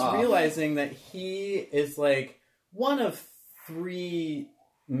I'm just realizing that he is like one of 3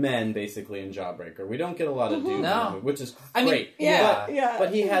 men basically in Jawbreaker. We don't get a lot of dudes, which is great.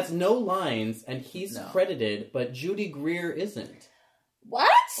 But he has no lines, and he's credited, but Judy Greer isn't. What?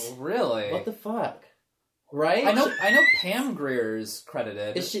 Oh, really? What the fuck? Right? I know Pam Grier's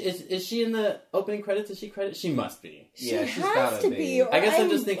credited. Is she in the opening credits? Is she credited? She must be. She has to be. I guess I'm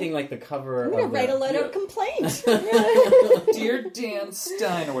just thinking like the cover. I'm gonna write a letter of complaint. Dear Dan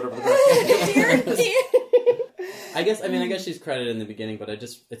Stein or whatever the Dear I guess she's credited in the beginning, but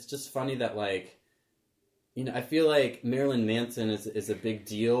it's just funny that, like, you know, I feel like Marilyn Manson is a big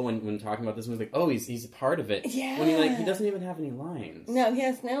deal when talking about this movie. Like, oh, he's a part of it. Yeah. When he doesn't even have any lines. No, he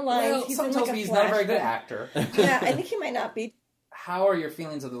has no lines. Well, some tells me he's not a very good actor. Yeah, I think he might not be. How are your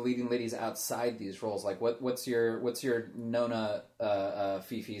feelings of the leading ladies outside these roles? Like, what's your Nona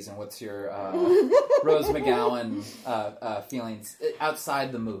Fifis and what's your Rose McGowan feelings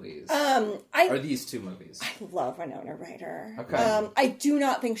outside the movies? Or these 2 movies? I love Winona Ryder. Okay. I do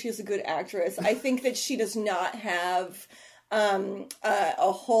not think she's a good actress. I think that she does not have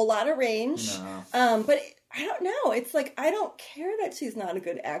a whole lot of range. No. But I don't know. It's like, I don't care that she's not a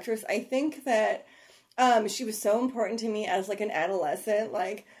good actress. I think that she was so important to me as, like, an adolescent.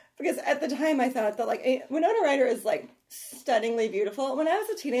 Like, because at the time I thought that like Winona Ryder is like stunningly beautiful. When I was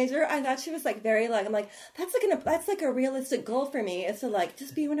a teenager, I thought she was like very like, I'm like, that's like a realistic goal for me, is to like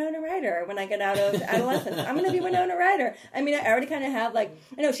just be Winona Ryder when I get out of adolescence. I'm gonna be Winona Ryder. I mean, I already kind of have like,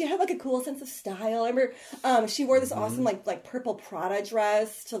 I know she had like a cool sense of style. I remember she wore this awesome like purple Prada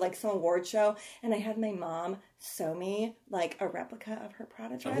dress to like some award show, and I had my mom sew me like a replica of her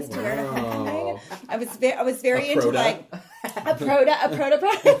Prada dress to wear to homecoming. I was very into like a Prada.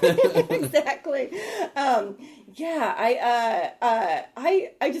 Exactly.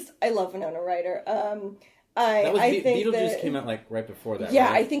 I love Winona Ryder. I think Beetlejuice came out like right before that. Yeah,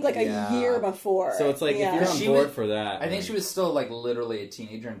 right? I think like a year before. So it's like if you're on board for that, I think she was still like literally a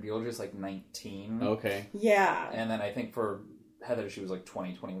teenager in Beetlejuice, like 19. Okay. Yeah. And then I think for Heather, she was like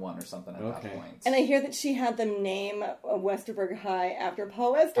 20, 21 or something at that point. And I hear that she had them name Westerberg High after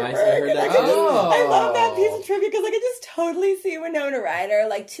Paul Westerberg. I heard that. I love that piece of trivia because I could just totally see Winona Ryder,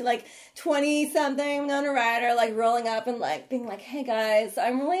 like 20-something Winona Ryder, like rolling up and like being like, "Hey guys,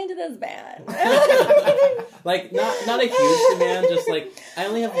 I'm really into this band." Like not a huge demand, just like I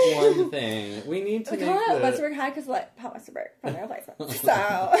only have one thing. We need to call it Westerberg High because like Paul Westerberg from their replacement. So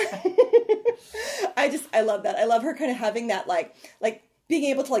I love that. I love her kind of having that like being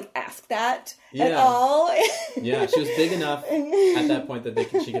able to like ask that at all. Yeah, she was big enough at that point that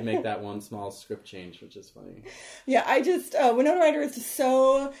she could make that one small script change, which is funny. Yeah, I just Winona Ryder is just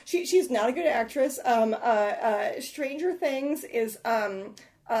so she's not a good actress. Stranger Things is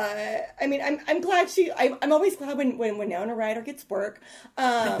I mean, I'm glad I'm always glad when Winona Ryder gets work.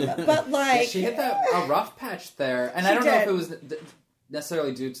 But like she hit a rough patch there, and I don't know if it was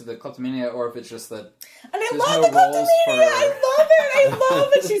necessarily due to the kleptomania or if it's just that. And I love the kleptomania. I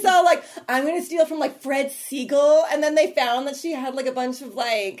love it. She's all like, "I'm going to steal from like Fred Siegel," and then they found that she had like a bunch of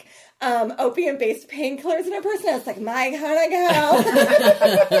like opium-based painkillers in her purse, and I was like, "My kind of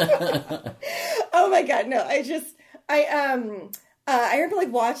girl." Oh my god, no! I remember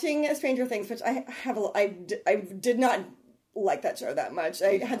like watching Stranger Things, which I did not like that show that much.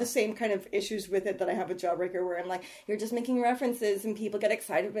 I had the same kind of issues with it that I have with Jawbreaker, where I'm like, you're just making references and people get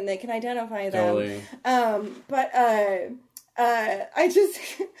excited when they can identify them. Totally.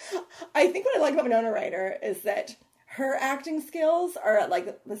 I think what I like about Winona Ryder is that her acting skills are at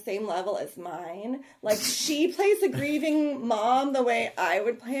like the same level as mine. Like she plays a grieving mom the way I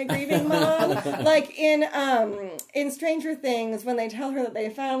would play a grieving mom. Like in Stranger Things, when they tell her that they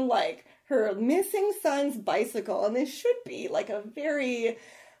found like her missing son's bicycle, and this should be like a very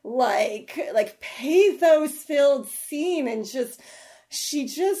like pathos-filled scene, and she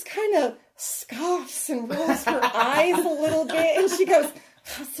just kind of scoffs and rolls her eyes a little bit, and she goes,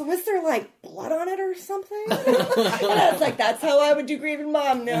 "So was there like blood on it or something?" And I was like, "That's how I would do grieving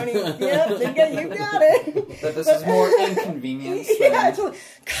mom, Noni." Yep, you got it. That this is more inconvenience. Yeah, totally.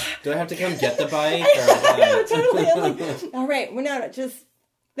 Do I have to come get the bike? Yeah, totally. I'm like, all right, Winona, just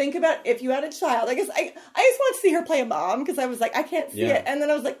think about if you had a child. I guess I just want to see her play a mom because I was like, I can't see it. And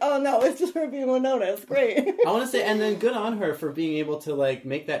then I was like, oh no, it's just her being Winona. It's great. I want to say, and then good on her for being able to like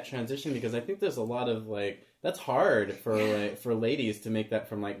make that transition, because I think there's a lot of like, that's hard for ladies to make that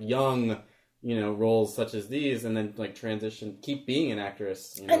from like young, roles such as these, and then like transition, keep being an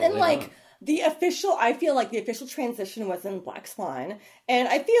actress. And then like I feel like the official transition was in Black Swan, and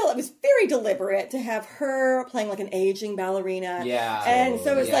I feel it was very deliberate to have her playing like an aging ballerina. Yeah. And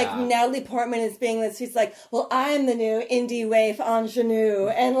so it's like Natalie Portman is being this, she's like, well, I'm the new indie waif ingenue,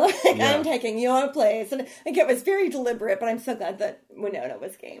 and like I'm taking your place. And I think it was very deliberate, but I'm so glad that Winona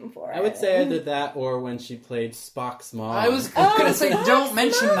was game for it. I would say either that or when she played Spock's mom. I was going to say, don't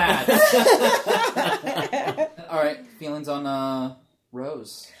mention that. All right, feelings on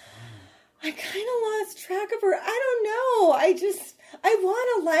Rose. I kind of lost track of her. I don't know. I want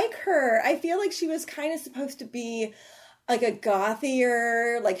to like her. I feel like she was kind of supposed to be like a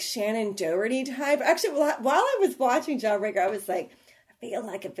gothier, like Shannon Doherty type. Actually, while I was watching Jawbreaker, I was like, I feel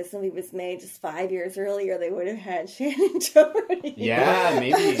like if this movie was made just 5 years earlier, they would have had Shannon Doherty. Yeah,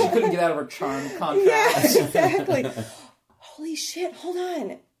 maybe. She couldn't get out of her charm contract. Yeah, exactly. Holy shit, hold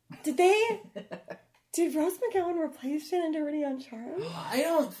on. Did Rose McGowan replace Shannon Doherty on Charmed? I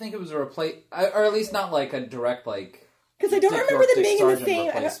don't think it was a or at least not like a direct like. Because I don't remember them being in the same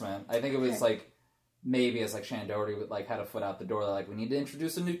replacement. I think it was like maybe as like Shannon Doherty would like had a foot out the door. Like we need to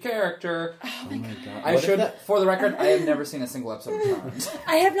introduce a new character. Oh my god! I should, for the record, I have never seen a single episode of Charmed.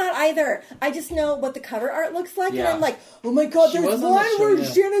 I have not either. I just know what the cover art looks like, and I'm like, oh my god! There's one where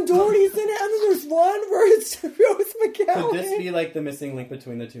Shannon Doherty's in it, and then there's one where it's Rose McGowan. Could this be like the missing link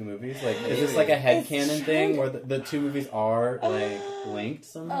between the two movies? Like, is this like a headcanon thing where the two movies are like linked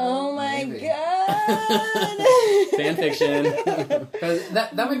somehow? Oh my god! Fan fiction.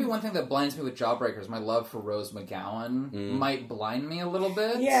 that might be one thing that blinds me with Jawbreakers. My love for Rose McGowan might blind me a little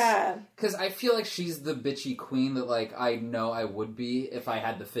bit. Yeah, because I feel like she's the bitchy queen that like I know I would be if I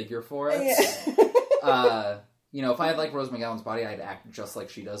had the figure for it. Yeah. If I had like Rose McGowan's body, I'd act just like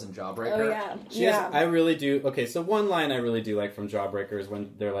she does in Jawbreaker. Oh yeah, I really do. Okay, so one line I really do like from Jawbreakers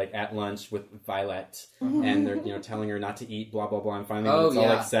when they're like at lunch with Violet and they're telling her not to eat blah blah blah, and finally when it's all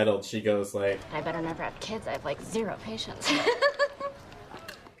like settled, she goes like, I better never have kids. I have like zero patience.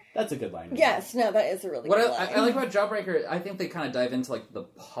 That's a good line. Yes, no, that is a really good line. I like about Jawbreaker, I think they kind of dive into like the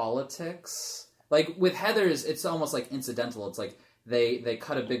politics. Like with Heather's, it's almost like incidental. It's like they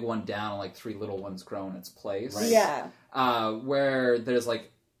cut a big one down and like three little ones grow in its place. Right. Yeah. Where there's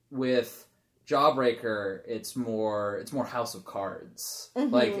like with Jawbreaker, it's more House of Cards.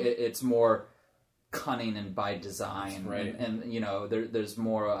 Like it's more cunning and by design, right? And there's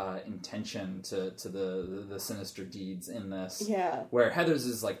more intention to the sinister deeds in this. Yeah. Where Heather's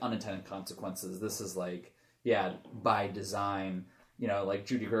is like unintended consequences. This is like by design. Like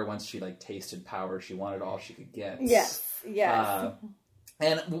Judy Greer, once she like tasted power, she wanted all she could get. Yes.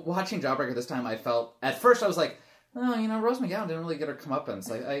 And watching Jawbreaker this time, I felt at first I was like, oh, Rose McGowan didn't really get her comeuppance.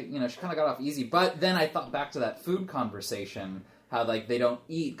 Like she kind of got off easy. But then I thought back to that food conversation. How, like, they don't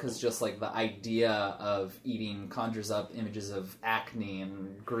eat because just, like, the idea of eating conjures up images of acne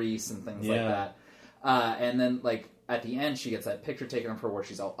and grease and things like that. And then, like, at the end, she gets that picture taken of her where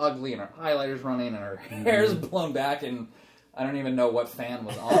she's all ugly and her highlighter's running and her hair's blown back and I don't even know what fan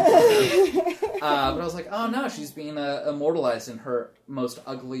was on her. But I was like, oh, no, she's being immortalized in her most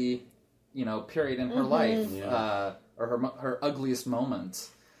ugly, period in her life. Or her ugliest moment.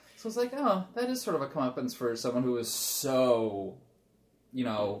 So it's like, oh, that is sort of a comeuppance for someone who is so,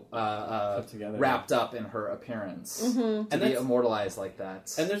 wrapped up in her appearance to be immortalized like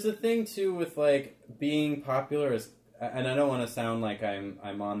that. And there's a thing too with like being popular is, and I don't want to sound like I'm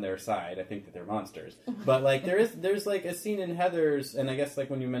on their side. I think that they're monsters, but like there's like a scene in Heather's, and I guess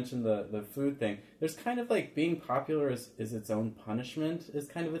like when you mentioned the food thing, there's kind of like being popular is its own punishment is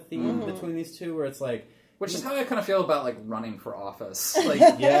kind of a theme between these two, where it's like. Which is how I kind of feel about like running for office. Like,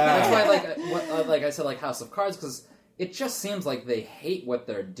 that's why, like I said, like House of Cards, because it just seems like they hate what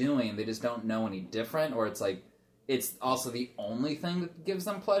they're doing. They just don't know any different, or it's like it's also the only thing that gives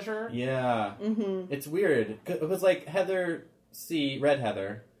them pleasure. Yeah, it's weird. It was like Red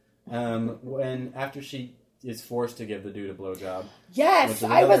Heather, when after she is forced to give the dude a blowjob. Yes,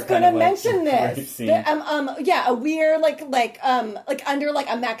 I was going to mention this. A weird like under like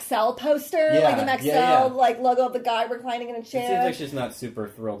a Maxell poster, like the Maxell like logo of the guy reclining in a chair. It seems like she's not super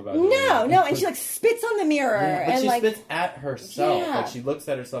thrilled about it. No, and she like spits on the mirror but and she like spits at herself. Like she looks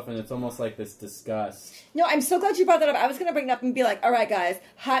at herself and it's almost like this disgust. No, I'm so glad you brought that up. I was going to bring it up and be like, all right, guys,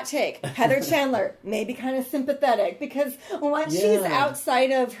 hot take. Heather Chandler, maybe kind of sympathetic because once she's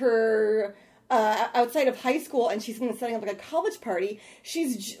outside of her. Outside of high school, and she's been setting up like a college party.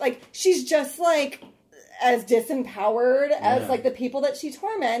 She's just like as disempowered as like the people that she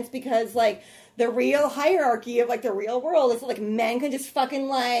torments because like the real hierarchy of like the real world is like men can just fucking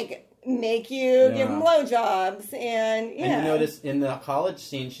like make you give them blowjobs and you notice in the college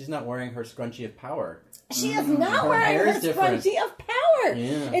scene she's not wearing her scrunchie of power. She is not wearing her scrunchie of power.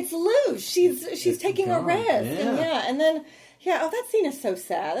 Yeah. It's loose. She's taking a risk. And then. Yeah, that scene is so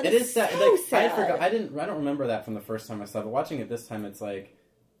sad. It is sad. So sad. I don't remember that from the first time I saw it, but watching it this time, it's like,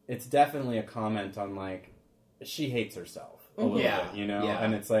 it's definitely a comment on, like, she hates herself a little bit, Yeah.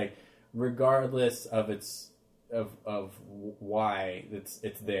 And it's like, regardless of why it's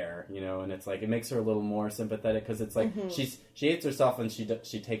there, and it's like, it makes her a little more sympathetic, because it's like, she hates herself and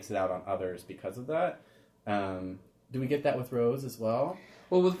she takes it out on others because of that. Do we get that with Rose as well?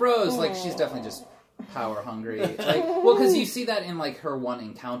 Well, with Rose, like, she's definitely just... power hungry, because you see that in like her one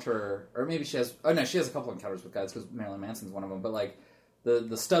encounter, or maybe she has a couple encounters with guys because Marilyn Manson's one of them. But like the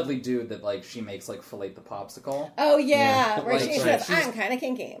studly dude that like she makes like fillet the popsicle. Oh yeah, where like, she says, "I'm kind of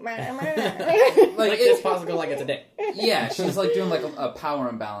kinky." like it's possible, like it's a dick. Yeah, she's like doing like a power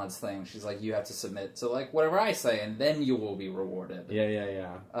imbalance thing. She's like, you have to submit to like whatever I say, and then you will be rewarded.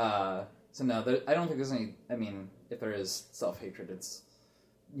 Yeah. So no, I don't think there's any. I mean, if there is self-hatred, it's.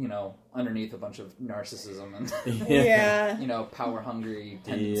 Underneath a bunch of narcissism and power-hungry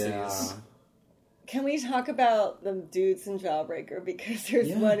tendencies. Yeah. Can we talk about the dudes in Jawbreaker? Because there's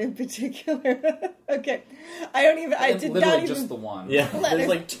one in particular. Okay. I did not even... just the one. Yeah, there's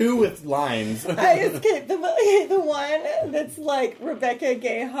like two with lines. I escaped the one that's like Rebecca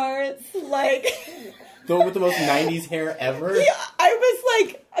Gayhart's, like... with the most 90s hair ever. Yeah, I was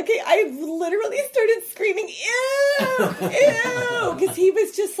like, okay, I literally started screaming, ew, ew, because he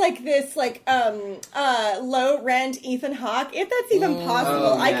was just like this, like, low-rent Ethan Hawke, if that's even possible.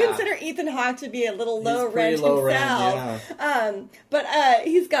 Oh, yeah. I consider Ethan Hawke to be a little low-rent low himself. rent, But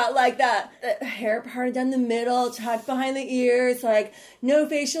he's got, like, that hair parted down the middle, tucked behind the ears, like, no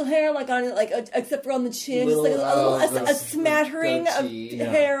facial hair, like, on, like, except for on the chin, just like a smattering of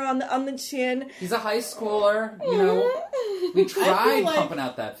hair on the chin. He's a high schooler, you know. We tried pumping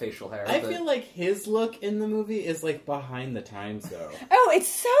out that facial hair. I feel like his look in the movie is like behind the times, though. Oh, it's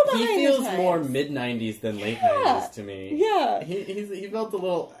so behind the times. He feels more mid-90s than late 90s to me. Yeah. He felt a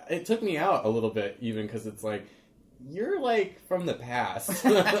little... It took me out a little bit, even, because it's like, you're like from the past.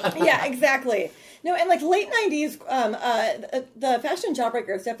 Yeah, exactly. No, and like late 90s, the fashion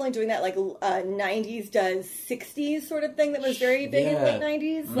Jawbreaker is definitely doing that like 90s does 60s sort of thing that was very big in late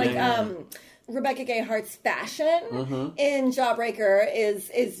 90s. Like, Rebecca Gayheart's fashion in Jawbreaker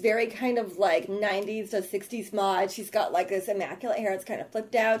is very kind of like 90s to 60s mod. She's got like this immaculate hair that's kind of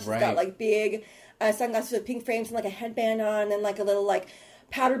flipped out. She's got like big sunglasses with pink frames and like a headband on and like a little like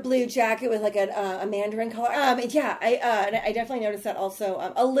powder blue jacket with like a mandarin collar. I definitely noticed that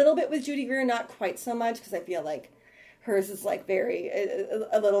also a little bit with Judy Greer, not quite so much because I feel like hers is like very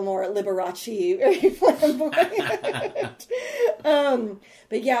a little more Liberace, very flamboyant.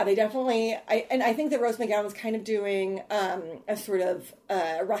 But yeah, they definitely. I think that Rose McGowan's kind of doing a sort of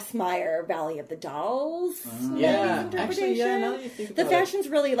Russ Meyer Valley of the Dolls. Interpretation. Actually, now that you think the about fashion's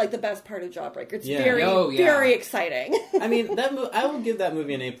really like the best part of Jawbreaker. It's very exciting. I mean, I will give that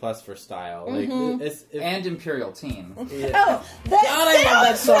movie an A+ for style. Like, and Imperial Teen. Yeah. Oh, the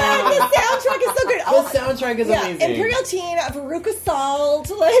soundtrack is so good. The soundtrack is amazing. Imperial Teen, Veruca Salt.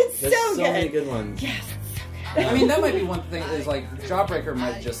 It's There's so good. many good ones. Yes. I mean, that might be one thing. Is like Jawbreaker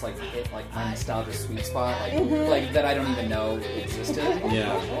might just like hit like my nostalgia sweet spot, like that I don't even know existed.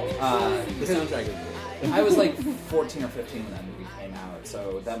 Yeah. The soundtrack is good. I was like 14 or 15 when that movie came out,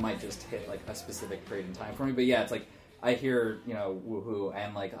 so that might just hit like a specific period in time for me. But yeah, it's like I hear, you know, woohoo,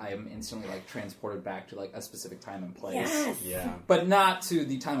 and like I am instantly like transported back to like a specific time and place. Yes. Yeah. But not to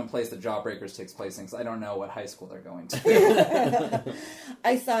the time and place that Jawbreakers takes place in, because I don't know what high school they're going to.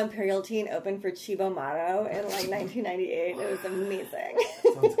 I saw Imperial Teen open for Chivo Mato in like 1998. It was amazing.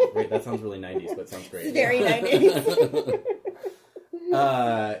 Sounds great. That sounds really 90s, but it sounds great. It's very 90s.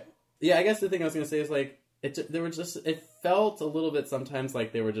 Yeah, I guess the thing I was going to say is like, it felt a little bit sometimes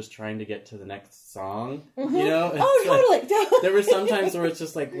like they were just trying to get to the next song, you know? Oh, totally. There were some times where it's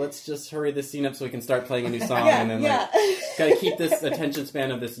just like, let's just hurry this scene up so we can start playing a new song, and then like, gotta keep this attention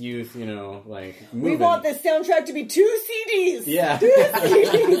span of this youth, you know, like, moving. We want this soundtrack to be 2 CDs. Yeah. 2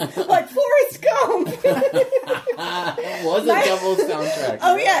 CDs. Like Forrest Gump. It was a double soundtrack.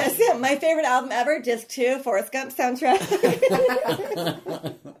 Oh, yes. Yeah. My favorite album ever, Disc 2, Forrest Gump soundtrack.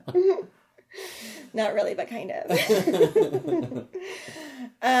 Not really, but kind of.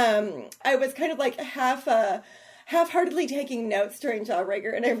 I was kind of like half-heartedly taking notes during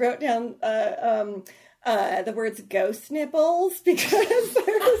Jawbreaker, and I wrote down the words "ghost nipples" because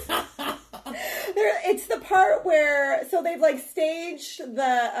it's the part where they've like staged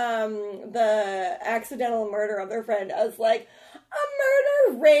the accidental murder of their friend as like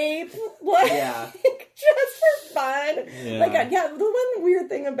a murder rape, like just for fun. Yeah. Like, the one weird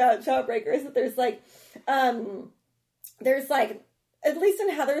thing about Jawbreaker is that there's like, at least in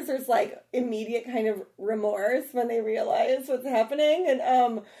Heather's, there's like immediate kind of remorse when they realize what's happening,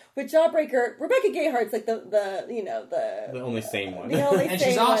 and with Jawbreaker, Rebecca Gayheart's like the only sane one, and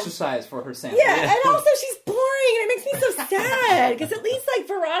she's ostracized for her sanity. Yeah, and also she's boring, and it makes me so sad because at least like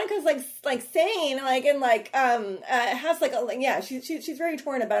Veronica's like sane, like and like has like she's very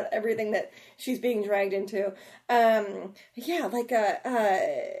torn about everything that she's being dragged into. Rose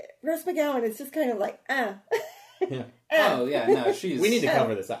McGowan is just kind of like Yeah. Oh, yeah, no, she's... We need to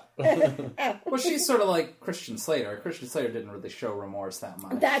cover this up. Well, she's sort of like Christian Slater. Christian Slater didn't really show remorse that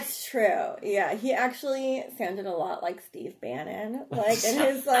much. That's true. Yeah, he actually sounded a lot like Steve Bannon. Like, in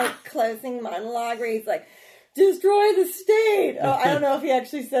his, like, closing monologue where he's like, destroy the state! Oh, I don't know if he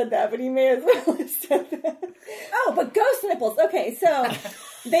actually said that, but he may as well have said that. Oh, but ghost nipples. Okay, so...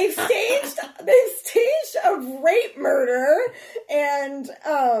 They've staged a rape murder, and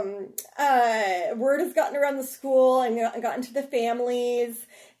word has gotten around the school and gotten to the families.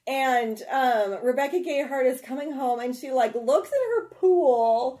 And Rebecca Gayheart is coming home, and she like looks at her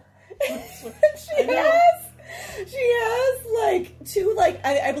pool. She has like two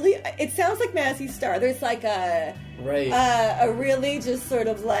I believe it sounds like Mazzy Star. There's like a really just sort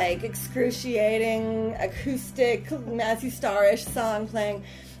of like excruciating acoustic Mazzy Star-ish song playing,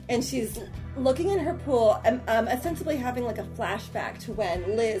 and she's looking in her pool, ostensibly having like a flashback to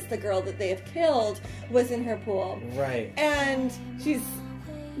when Liz, the girl that they have killed, was in her pool. Right. And she's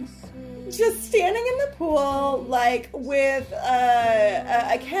just standing in the pool, like, with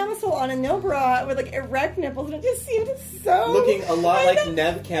a camisole on and no bra, with, like, erect nipples, and it just seemed so... Looking a lot like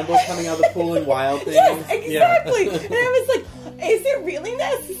Neve Campbell coming out of the pool in Wild Things. Yes, exactly! Yeah. And I was like, is it really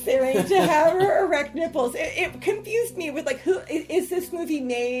necessary to have her erect nipples? It confused me with, like, who is this movie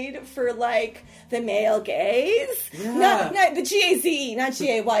made for, like, the male gaze? Yeah. Not the GAZE, not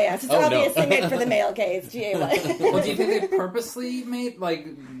GAYS. It's obviously made for the male gaze, GAY. Well, do you think they purposely made, like,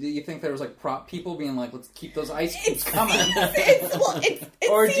 do you think there was, like, prop people being like, let's keep those ice cubes coming?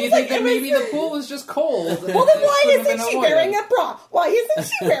 Or do you think that maybe the pool was just cold? Well, then why isn't she wearing a bra? Why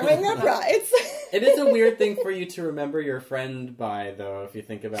isn't she wearing a bra? It is a weird thing for you to remember your friend by, though, if you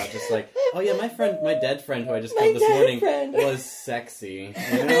think about just like, oh yeah, my dead friend who I just killed this morning was sexy.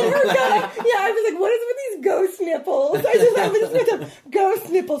 You know? I was like, what is it with these ghost nipples? I was just going to ghost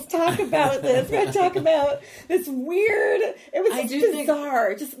nipples talk about this. We're going to talk about this weird, it was just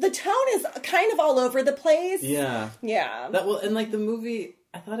bizarre. Just the tone is kind of all over the place. Yeah. Yeah. And like the movie,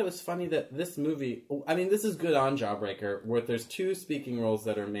 I thought it was funny that this movie, I mean, this is good on Jawbreaker, where there's 2 speaking roles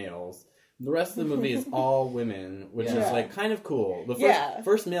that are males. The rest of the movie is all women, which is like kind of cool. The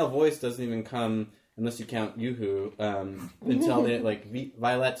first male voice doesn't even come, unless you count Yoo-Hoo, until they, like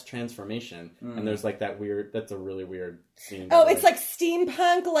Violet's transformation. And there's like that's a really weird scene. Oh, it's like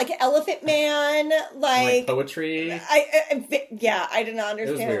steampunk, like Elephant Man, like poetry. I did not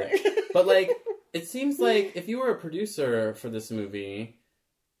understand it. Was weird. But like, it seems like if you were a producer for this movie,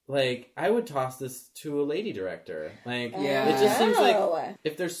 like, I would toss this to a lady director. Like, it just seems like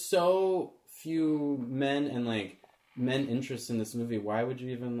if there's so few men and, like, men interests in this movie, why would you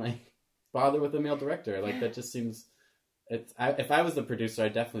even, like, bother with a male director? Like, that just seems... if I was the producer,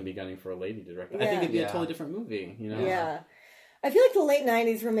 I'd definitely be gunning for a lady director. I think it'd be a totally different movie, you know? Yeah. I feel like the late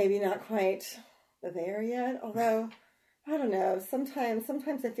 90s were maybe not quite there yet, although... I don't know. Sometimes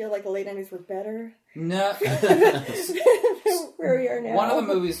I feel like the late 90s were better. No. Where we are now. One of the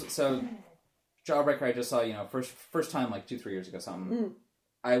movies, so Jawbreaker I just saw, first time like 2-3 years ago something.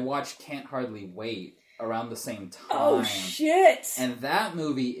 I watched Can't Hardly Wait around the same time. Oh, shit. And that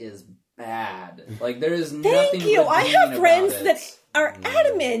movie is bad. Like, there is nothing Thank you. I have friends that are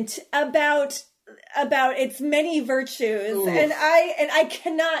adamant about its many virtues. Oof. And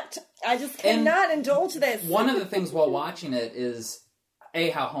I just cannot indulge this. One of the things while watching it is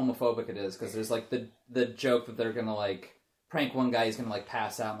how homophobic it is, because there's like the joke that they're gonna like prank one guy, he's gonna like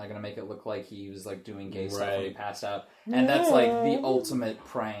pass out, and they're gonna make it look like he was like doing gay stuff when he passed out, and that's like the ultimate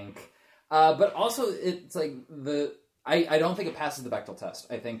prank. But also it's like I don't think it passes the Bechdel test.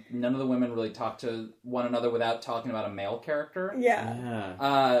 I think none of the women really talk to one another without talking about a male character.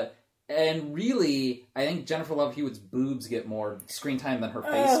 Yeah. And really, I think Jennifer Love Hewitt's boobs get more screen time than her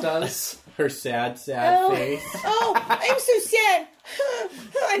face does. Her sad face. Oh, I'm so sad.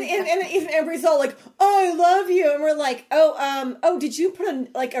 And even everybody's all like, "Oh, I love you," and we're like, "Oh, did you put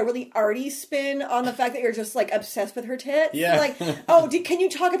a really arty spin on the fact that you're just like obsessed with her tits? Yeah. Like, can you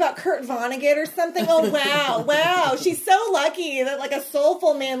talk about Kurt Vonnegut or something? Oh, wow, she's so lucky that like a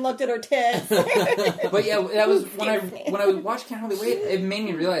soulful man looked at her tits." But yeah, that was when I watched Can't Hardly Wait. It made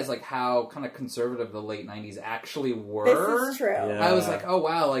me realize like how kind of conservative the late 90s actually were. This is true. Yeah. I was like, oh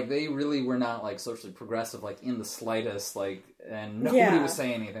wow, like they really were not like socially progressive, like in the slightest, like, and nobody was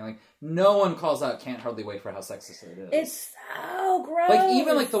saying anything. Like no one calls out Can't Hardly Wait for how sexist it is. It's so gross. Like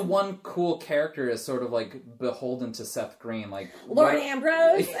even like the one cool character is sort of like beholden to Seth Green, like Lauren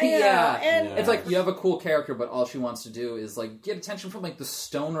Ambrose. And it's like you have a cool character, but all she wants to do is like get attention from like the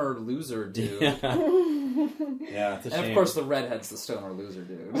stoner loser dude. Yeah, it's a shame. And of course the redhead's the stoner loser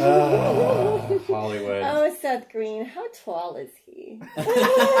dude. Hollywood. Oh, Seth Green, how tall is he?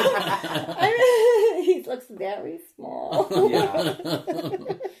 He looks very small. Yeah.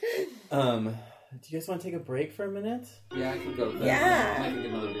 Do you guys want to take a break for a minute? Yeah, I can go to that. Yeah. I can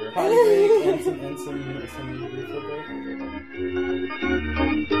get another beer. Potty break and some refill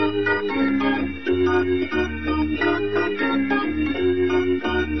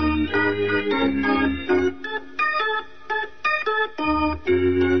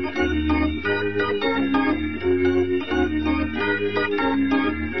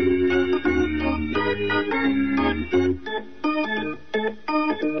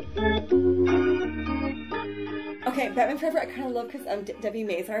Okay, Batman Forever I kind of love because Debbie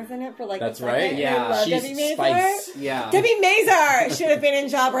Mazar's in it for like That's a second. right, yeah. I love She's Debbie Mazar. Spice. Yeah. Debbie Mazar should have been in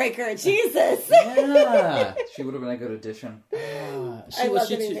Jawbreaker. Jesus. Yeah. She would have been a good addition. I love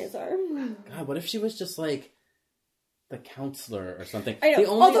Debbie Mazar. God, what if she was just like the counselor or something. I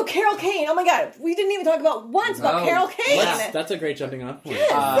know. Although Carol Kane, oh my god, we didn't even talk about Carol Kane. That's a great jumping off point.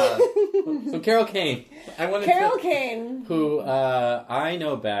 So Carol Kane. Carol Kane. Who I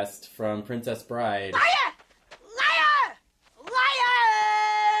know best from Princess Bride. Liar!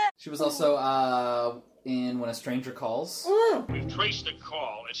 She was also in When a Stranger Calls. We've traced the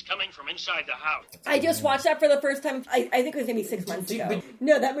call. It's coming from inside the house. I just watched that for the first time. I think it was maybe 6 months ago.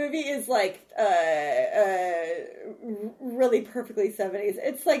 No, that movie is like really perfectly 70s.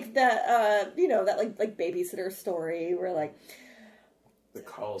 It's like that, that like babysitter story where like the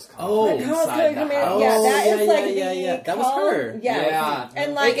calls come inside the house. That was her. Yeah.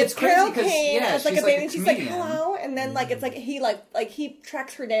 And like it's Carol Kane as like a baby. She's like, hello. And then like it's like he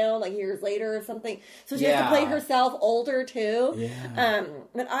tracks her down like years later or something. So she has to play herself older too. Yeah.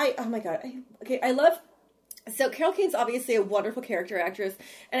 But oh my god. I love. So Carol Kane's obviously a wonderful character actress,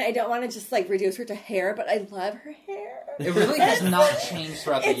 and I don't want to just like reduce her to hair, but I love her hair. It really has not changed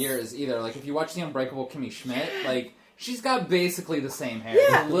throughout the years either. Like if you watch The Unbreakable Kimmy Schmidt, like. She's got basically the same hair.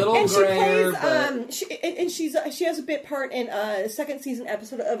 Yeah. A little and grayer, she plays, she has a bit part in a second season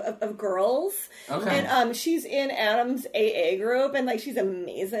episode of Girls. Okay. And she's in Adam's AA group, and like she's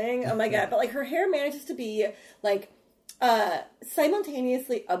amazing. Oh my god! But like her hair manages to be like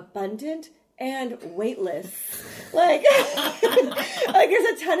simultaneously abundant and weightless. Like like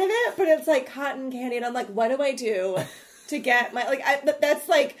there's a ton of it, but it's like cotton candy, and I'm like, what do I do to get my that's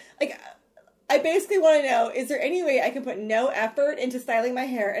like. I basically want to know, is there any way I can put no effort into styling my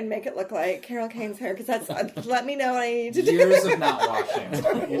hair and make it look like Carol Kane's hair? Because let me know what I need to do. Years of not washing.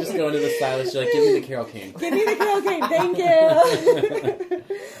 You just go into the stylist, you're like, give me the Carol Kane. Give me the Carol Kane, thank you.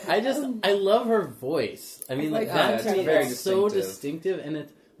 I love her voice. I mean, that to me is so distinctive, and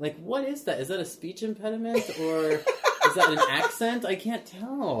it's like, what is that? Is that a speech impediment, or... Is that an accent? I can't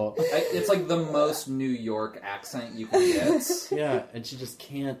tell. It's like the most New York accent you can get. Yeah, and she just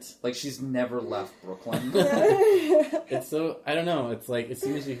can't. Like she's never left Brooklyn. It's so, I don't know. It's like as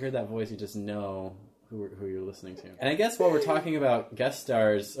soon as you hear that voice, you just know who you're listening to. And I guess while we're talking about guest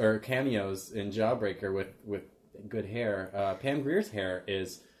stars or cameos in Jawbreaker with good hair, Pam Grier's hair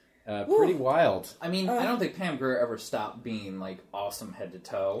is pretty wild. I mean, I don't think Pam Grier ever stopped being like awesome head to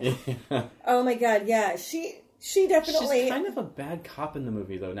toe. Yeah. Oh my god, yeah, She definitely... She's kind of a bad cop in the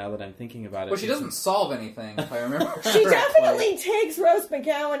movie, though, now that I'm thinking about it. Well, she doesn't solve anything, if I remember. She definitely takes Rose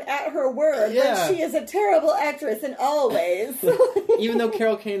McGowan at her word, but she is a terrible actress in all ways. Even though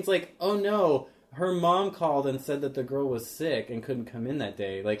Carol Kane's like, oh no, her mom called and said that the girl was sick and couldn't come in that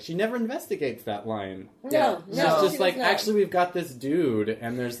day. Like, she never investigates that line. No. She's just like, actually, we've got this dude,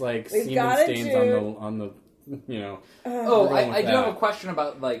 and there's like semen stains on the, you know. I do have a question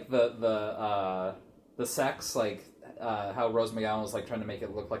about, like, the sex, like how Rose McGowan was like trying to make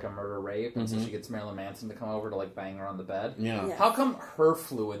it look like a murder rape, and so she gets Marilyn Manson to come over to like bang her on the bed. Yeah. Yes. How come her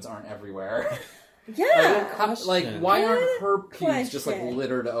fluids aren't everywhere? Yeah. Why aren't her pubes just like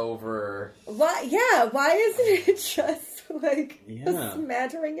littered over? Why? Yeah. Why isn't it just like a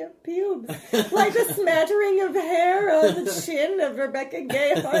smattering of pubes, like a smattering of hair on the chin of Rebecca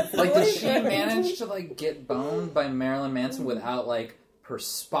Gayheart's Like, does she manage to like get boned by Marilyn Manson without like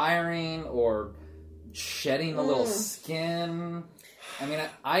perspiring or shedding a little skin? I mean,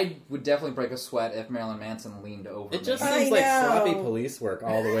 I would definitely break a sweat if Marilyn Manson leaned over. It just seems like sloppy police work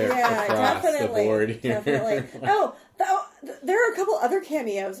all the way across the board here. Definitely. Oh, there are a couple other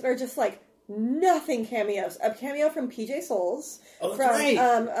cameos that are just like nothing cameos. A cameo from PJ Souls from Rock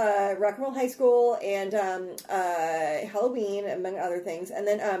and Roll High School and Halloween, among other things. And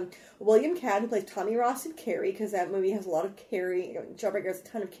then William Catt, who plays Tommy Ross in Carrie, because that movie has a lot of Carrie. Jawbreaker has a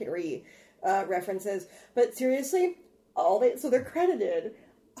ton of Carrie references. But seriously, so they're credited.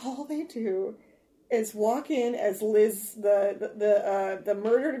 All they do is walk in as Liz, the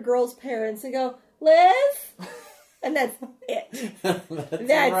murdered girl's parents, and go, Liz. And that's it.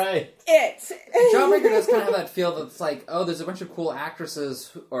 That's right. It. Jawbreaker does kind of have that feel that's like, oh, there's a bunch of cool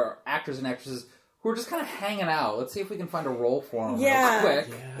actresses or actors and actresses who are just kind of hanging out. Let's see if we can find a role for them real quick.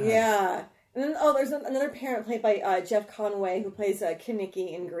 Yeah. And then, there's another parent played by Jeff Conway who plays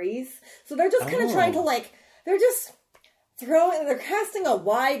Kinnicky in Grease. So they're just kind of trying to they're just they're casting a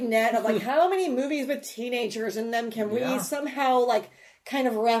wide net of like how many movies with teenagers in them can we somehow kind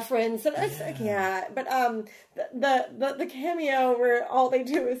of reference, and it's but the cameo where all they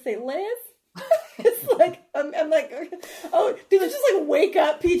do is say Liz. It's like I'm like, oh, do they just wake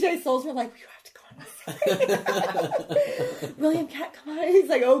up PJ Souls? We're like, you have to go on this. William Catt, come on. He's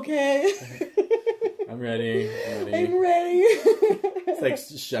like, okay. I'm ready. It's like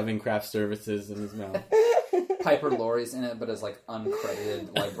shoving craft services in his mouth. Piper Laurie's in it, but as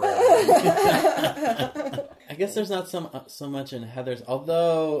uncredited librarian. I guess there's not so much in Heather's,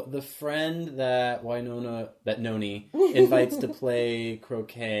 although the friend that Noni invites to play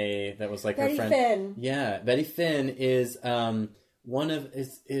croquet, that was like Betty her friend. Finn. Yeah, Betty Finn is Martin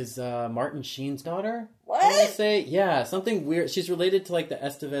Sheen's daughter. What? I want to say, yeah, something weird. She's related to like the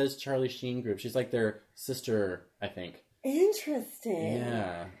Estevez Charlie Sheen group. She's like their sister, I think. Interesting.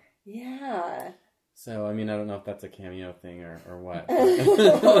 Yeah. Yeah. So, I mean, I don't know if that's a cameo thing or what. Or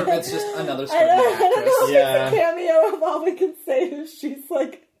if it's just another I don't know actress. if it's a cameo of all we can say is she's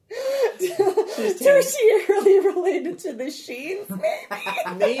like tertiarily related to the Sheens,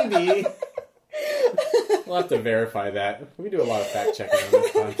 maybe? Maybe. We'll have to verify that. We do a lot of fact checking on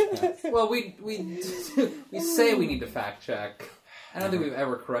this podcast. Well, we say we need to fact check. I don't think we've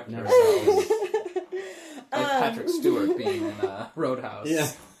ever corrected ourselves. Like Patrick Stewart being in Roadhouse. Yeah.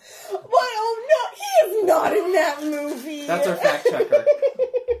 What? Oh no, he is not in that movie. That's our fact checker.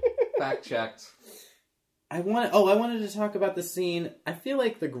 Fact checked. I wanted to talk about the scene. I feel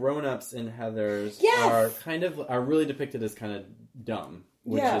like the grown-ups in Heather's are really depicted as kind of dumb,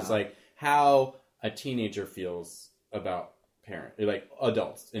 which is like how a teenager feels about like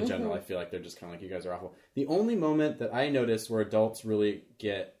adults in general. I feel like they're just kind of like, you guys are awful. The only moment that I noticed where adults really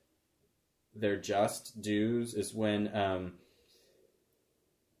get their just dues is when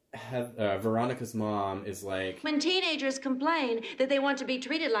Veronica's mom is like... When teenagers complain that they want to be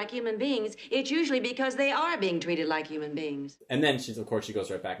treated like human beings, it's usually because they are being treated like human beings. And then she goes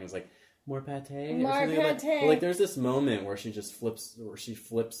right back and is like, more pate? More pate. Like there's this moment where she flips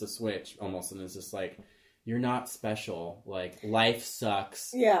the switch almost and is just like, you're not special. Like, life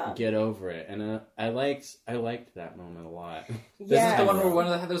sucks. Yeah. Get over it. And I liked that moment a lot. This is the one where one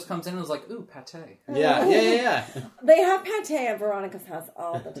of the Heathers comes in and is like, ooh, pate. Yeah. They have pate at Veronica's house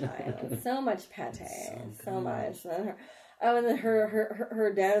all the time. So much pate. So much. And then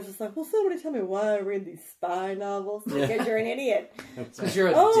her dad is just like, well, somebody tell me why I read these spy novels. Because you're an idiot. Because you're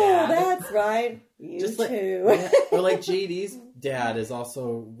a dad. Oh, that's right. You just too. Or like JD's dad is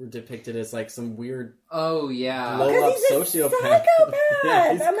also depicted as like some weird blow up sociopath. Psychopath.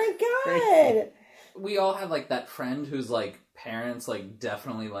 Oh my god. Crazy. We all have like that friend whose like parents like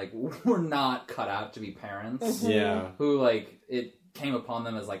definitely like were not cut out to be parents. Mm-hmm. Yeah. Who like it came upon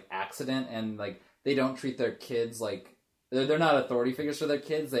them as like accident and like they don't treat their kids like they're not authority figures for their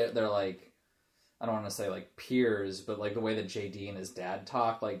kids. They're like, I don't want to say like peers, but like the way that JD and his dad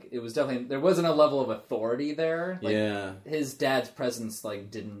talk, like it was definitely, there wasn't a level of authority there. Like, his dad's presence like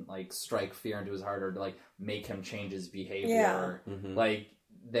didn't like strike fear into his heart or to like make him change his behavior. Yeah. Mm-hmm. Like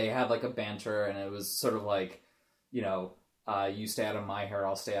they had like a banter and it was sort of like, you know, you stay out of my hair,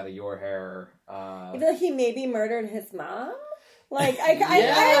 I'll stay out of your hair. I feel like he maybe murdered his mom. Like, I kind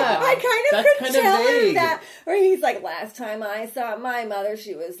of could tell him that. Or he's like, last time I saw my mother,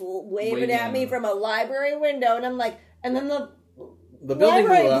 she was waving at me from a library window. And I'm like, and then the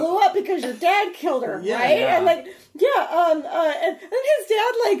library blew up because your dad killed her, right? Yeah. And like, and his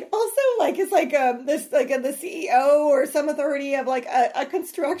dad like also like is like this like the CEO or some authority of like a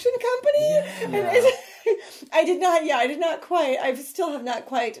construction company. And I did not quite. I still have not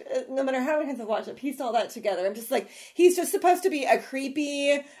quite. No matter how many times I've watched it, pieced all that together. I'm just like, he's just supposed to be a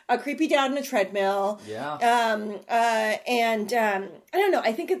creepy dad in a treadmill. Yeah. I don't know.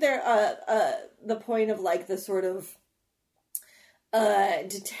 I think that the point of like the sort of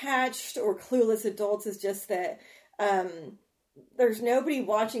detached or clueless adults is just that there's nobody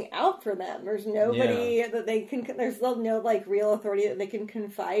watching out for them. There's nobody that they can. There's no like real authority that they can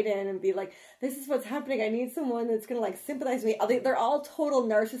confide in and be like, "This is what's happening. I need someone that's going to like sympathize with me." They're all total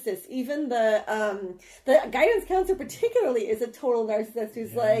narcissists. Even the guidance counselor, particularly, is a total narcissist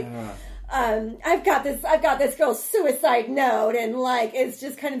who's like. I've got this girl's suicide note, and like it's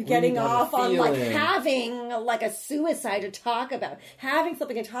just kind of getting off on like having like a suicide to talk about, having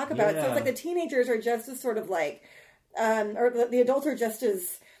something to talk about. So it's like the teenagers are just as sort of like, or the adults are just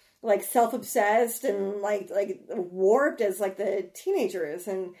as like self-obsessed and like warped as like the teenagers,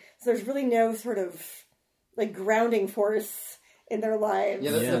 and so there's really no sort of like grounding force in their lives.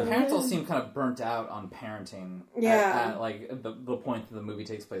 Yeah, the parents all seem kind of burnt out on parenting. Yeah. At like the point that the movie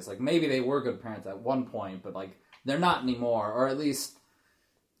takes place. Like maybe they were good parents at one point, but like they're not anymore. Or at least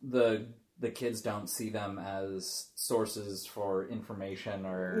the kids don't see them as sources for information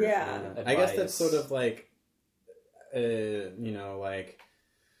or advice. I guess that's sort of like, like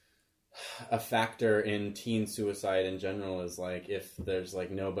a factor in teen suicide in general is like if there's like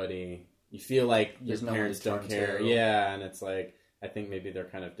nobody, you feel like your parents don't care. Yeah, and it's like, I think maybe they're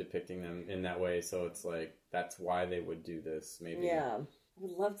kind of depicting them in that way, so it's like, that's why they would do this, maybe. Yeah.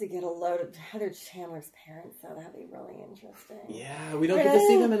 would love to get a load of Heather Chandler's parents, though. That'd be really interesting. Yeah, we don't get to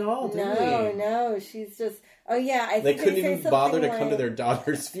see them at all, do we? No, she's just... Oh, yeah, I They think couldn't say even bother to something come to like- their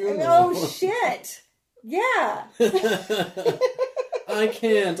daughter's funeral. Oh, shit! Yeah! I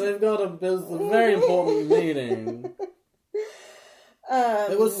can't. I've got a very important meeting.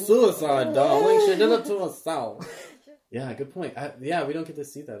 It was suicide, darling. She did it to herself. Yeah, good point. We don't get to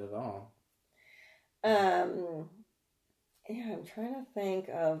see that at all. Yeah, I'm trying to think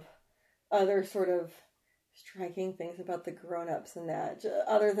of other sort of striking things about the grown-ups in that,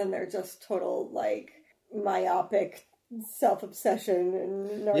 other than their just total, like, myopic self-obsession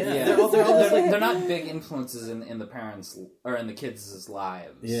and narcissism. Yeah, they're not big influences in the parents or in the kids'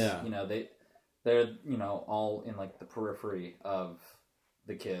 lives. Yeah, they're all in like the periphery of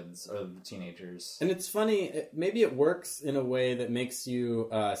the kids or the teenagers. And it's funny, maybe it works in a way that makes you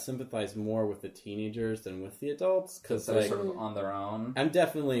sympathize more with the teenagers than with the adults, because they're sort of on their own. I'm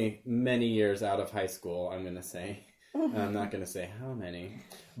definitely many years out of high school, I'm going to say. I'm not going to say how many.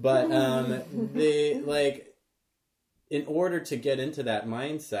 But in order to get into that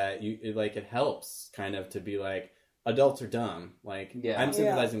mindset, it helps kind of to be like, adults are dumb. I'm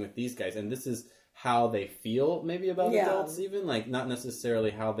sympathizing with these guys, and this is how they feel maybe about adults, even not necessarily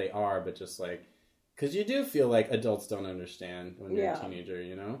how they are, but just because you do feel like adults don't understand when you're a teenager,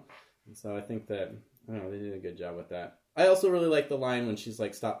 And so I think that they did a good job with that. I also really like the line when she's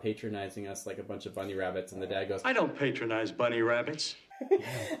like, "Stop patronizing us like a bunch of bunny rabbits," and the dad goes, "I don't patronize bunny rabbits."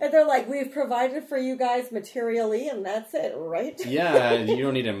 And they're like, "We've provided for you guys materially, and that's it, right?" Yeah, you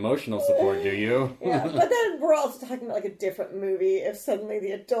don't need emotional support, do you? Yeah, but then we're also talking about a different movie if suddenly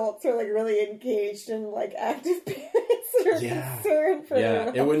the adults are really engaged in active parents that are concerned for their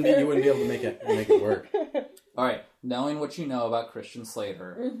welfare. You wouldn't be able to make it work. All right, knowing what you know about Christian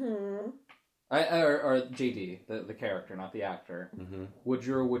Slater, or JD, the character, not the actor, would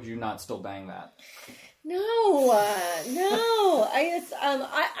you or would you not still bang that? No.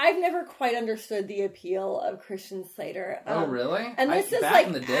 I've never quite understood the appeal of Christian Slater. Oh, really? And this is back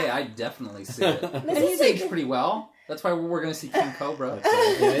in the day, I definitely see it. And he's aged pretty well. That's why we're going to see King Cobra.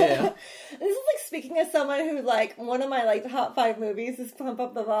 Yeah. This is speaking as someone who one of my top 5 movies is Pump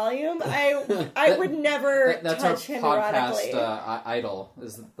Up the Volume. I would never that's touch our him podcast erotically. idol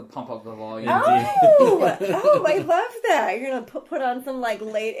is the Pump Up the Volume. Oh, I love that. You're gonna put on some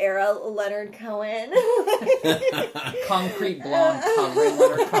late era Leonard Cohen, Concrete Blonde covering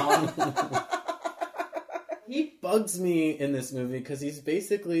Leonard Cohen. He bugs me in this movie because he's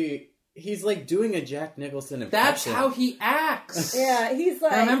doing a Jack Nicholson impression. That's how he acts. Yeah, he's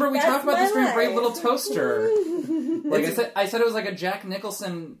like. Remember we talked about this during life. Brave Little Toaster. I said it was like a Jack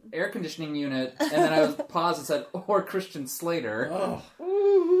Nicholson air conditioning unit, and then I was paused and said, or Christian Slater. Oh.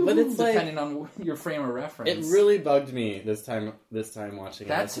 But it's depending on your frame of reference. It really bugged me this time watching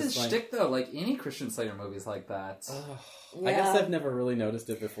That's it. That's his shtick, though. Any Christian Slater movies like that. Yeah. I guess I've never really noticed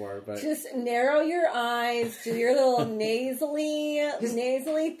it before, but just narrow your eyes, do your little nasally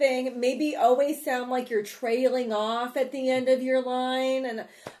thing. Maybe always sound like you're trailing off at the end of your line, and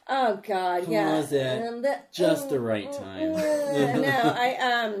oh god, pause at just the right time.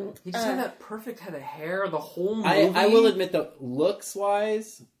 No, he just had that perfect head of hair the whole movie. I will admit, though, looks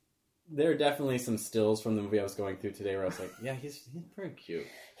wise, there are definitely some stills from the movie I was going through today where I was like, yeah, he's very cute.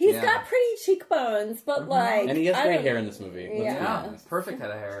 He's got pretty cheekbones, but and he has great hair in this movie. Yeah, perfect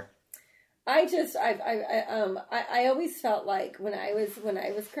head of hair. I always felt like when I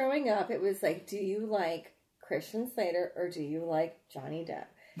was growing up, it was do you like Christian Slater or do you like Johnny Depp?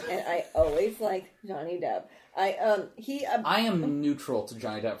 And I always liked Johnny Depp. I am neutral to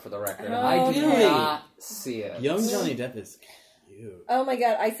Johnny Depp for the record. Oh, I do not see it. Young Johnny Depp is cute. Oh my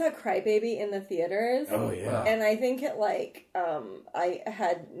god, I saw Crybaby in the theaters. Oh yeah. And I think it I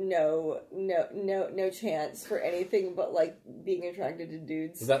had no chance for anything but being attracted to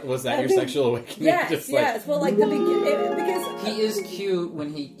dudes. Was that your sexual awakening? Yes, yes. Well, the beginning, because he is cute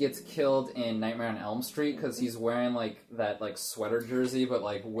when he gets killed in Nightmare on Elm Street because he's wearing that sweater jersey, but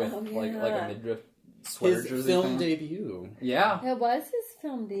with a midriff sweater jersey. His film debut. Yeah, that was his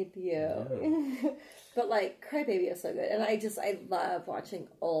film debut. Yeah. But Crybaby is so good, and I love watching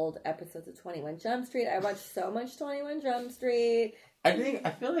old episodes of 21 Jump Street. I watched so much 21 Jump Street. I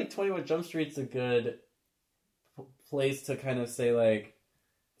feel like 21 Jump Street's a good place to kind of say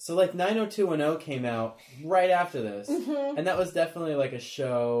 90210 came out right after this, and that was definitely a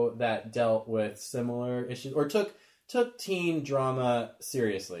show that dealt with similar issues or took teen drama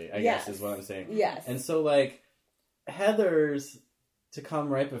seriously. I guess is what I'm saying. Yes, and so Heather's to come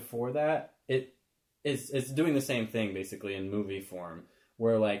right before that, it's doing the same thing basically in movie form,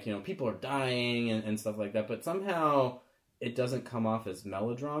 where people are dying and stuff like that, but somehow it doesn't come off as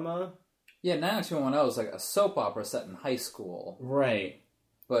melodrama. Yeah, 90210 is like a soap opera set in high school. Right.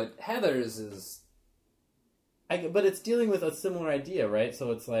 But Heathers is... But it's dealing with a similar idea, right?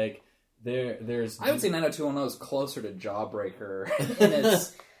 So it's like, there's... I would say 90210 is closer to Jawbreaker. And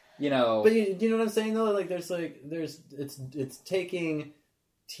it's, you know... But you know what I'm saying, though? Like, it's taking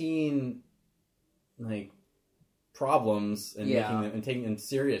teen, like, problems and making them, and taking them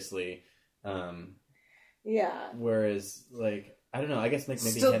seriously. Whereas, like... I don't know, I guess maybe...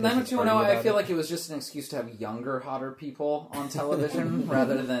 Still, 90210, I feel like it was just an excuse to have younger, hotter people on television,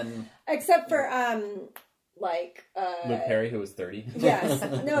 rather than... Except for, Luke Perry, who was 30. Yes.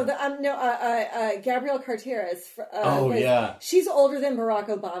 Gabrielle Carteris. yeah. She's older than Barack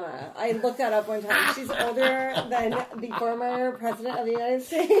Obama. I looked that up one time. She's older than the former president of the United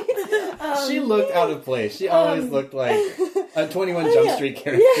States. She looked out of place. She always looked like a 21 Jump Street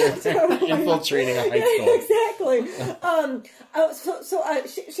character infiltrating a high school. Exactly.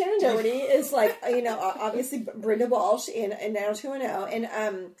 Shannon Doherty is like, obviously Brenda Walsh in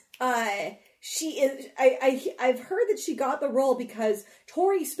 90210, and she is. I've heard that she got the role because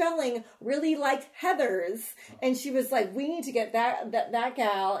Tori Spelling really liked Heathers, and she was like, "We need to get that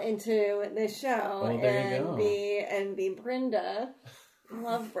gal into this show and be Brenda."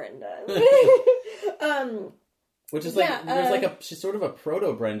 Love Brenda. Which is like there's she's sort of a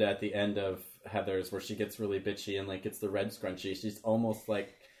proto Brenda at the end of Heathers, where she gets really bitchy and like gets the red scrunchie. She's almost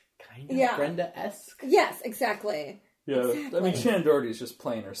like kind of Brenda-esque. Yes, exactly. Yeah, exactly. I mean, Shannon Doherty is just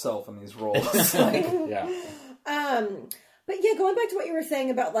playing herself in these roles. But yeah, going back to what you were saying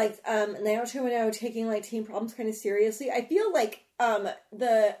about like 90210 taking like teen problems kind of seriously, I feel like the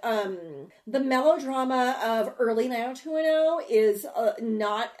melodrama of early 90210 is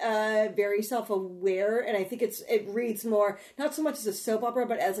not very self-aware, and I think it reads more not so much as a soap opera,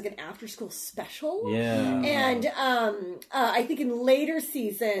 but as like an after-school special. Yeah, and I think in later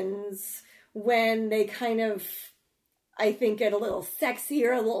seasons when they kind of, I think, get a little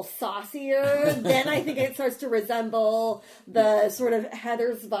sexier, a little saucier, then I think it starts to resemble the sort of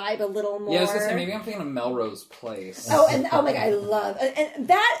Heathers vibe a little more. Yeah, I was going to say, maybe I'm thinking of Melrose Place. Oh my God, I love... And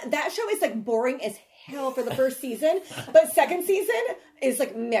that show is, like, boring as hell for the first season, but second season is,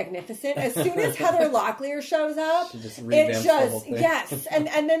 like, magnificent. As soon as Heather Locklear shows up, it just... Yes,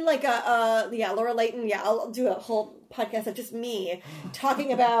 and then, like, Laura Layton, I'll do a whole podcast of just me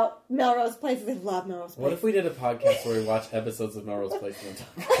talking about Melrose Place. I love Melrose Place. What if we did a podcast where we watch episodes of Melrose Place and talk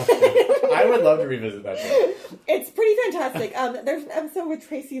about it? I would love to revisit that show. It's pretty fantastic. There's an episode with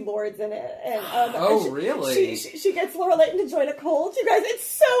Tracy Lords in it, and really? She gets Laura Layton to join a cult. You guys, it's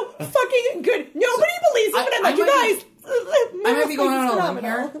so fucking good. Nobody believes it, but I'm like, you guys. I might be going on a limb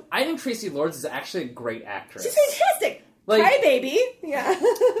here. I think Tracy Lords is actually a great actress. She's fantastic. Like, Crybaby, yeah.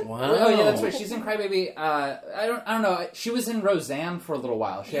 Wow. Oh yeah, that's right. She's in Crybaby. I don't know. She was in Roseanne for a little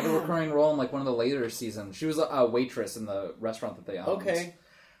while. She had a recurring role in like one of the later seasons. She was a waitress in the restaurant that they owned. Okay.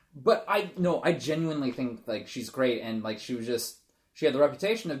 But I genuinely think like she's great, and like she had the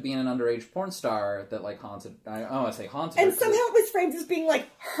reputation of being an underage porn star that like haunted. I don't want to say haunted, and somehow it was framed as being like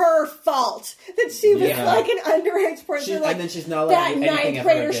her fault that she was like an underage porn star. Like, and then she's not allowed to do anything that ninth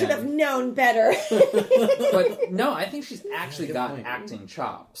grader should have known better. But no, I think she's actually got acting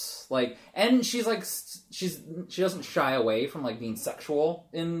chops. Like, and she's like she doesn't shy away from like being sexual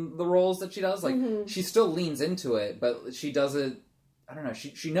in the roles that she does. Like, she still leans into it, but she does it. I don't know.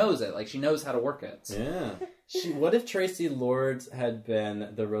 She knows it. Like, she knows how to work it. Yeah. What if Tracy Lords had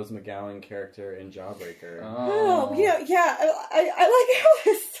been the Rose McGowan character in Jawbreaker? Oh, yeah. I like how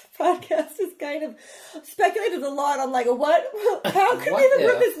this podcast has kind of speculated a lot on like how could we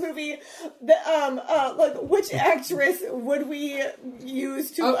have this movie? Like, which actress would we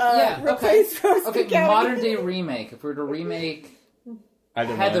use to replace Rose McGowan? Modern day remake. If we were to remake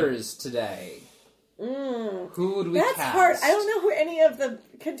Heathers today. Who would we cast? That's hard. I don't know who any of the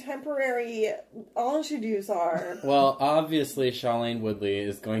contemporary ingenues are. Well, obviously, Shailene Woodley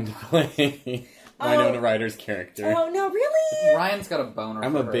is going to play Winona Ryder's character. Oh, no, really? Ryan's got a boner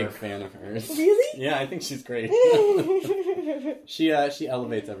I'm for a her. big fan of hers. Really? Yeah, I think she's great. She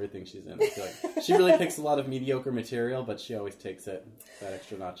elevates everything she's in. I feel like she really picks a lot of mediocre material, but she always takes it that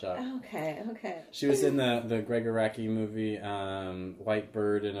extra notch up. Okay. She was in the Greg Araki movie, White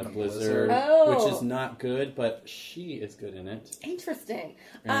Bird in a Blizzard, which is not good, but she is good in it. Interesting.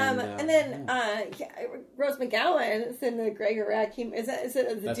 And then Rose McGowan is in the Greg Araki. Is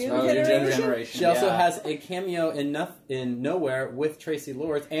it the Dune Generation? She also has a cameo in Nowhere with Tracy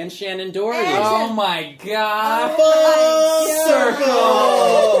Lords and Shannon Doherty. Oh my god!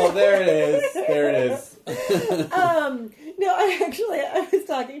 Circle! There it is. No, I was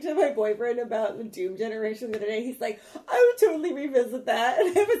talking to my boyfriend about the Doom generation the other day. He's like, I would totally revisit that.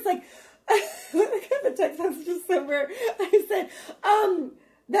 And I was like, I got the text message somewhere. I said,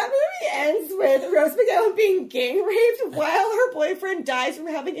 that movie ends with Rose McGowan being gang raped while her boyfriend dies from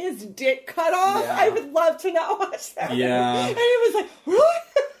having his dick cut off. Yeah. I would love to not watch that. Yeah. And it was like,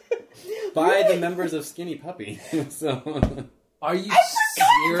 really? By the members of Skinny Puppy. So... Are you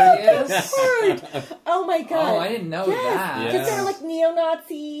serious? Oh my god! Oh, I didn't know that. Because they're like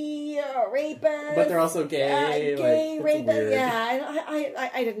neo-Nazi rapists, but they're also gay. Gay like, rapists. Yeah,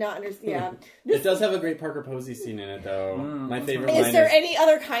 I did not understand. Yeah. It does have a great Parker Posey scene in it, though. My favorite. Is there any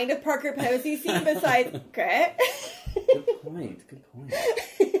other kind of Parker Posey scene besides Grit? Good point.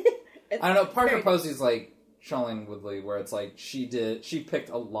 I don't know. Parker Posey's like Shailene Woodley, where it's like she picked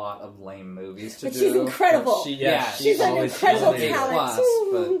a lot of lame movies to do. She's incredible. She's an incredible talent.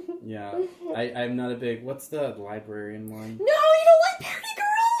 But yeah, I'm not a big. What's the librarian one? No, you don't like Party Girl.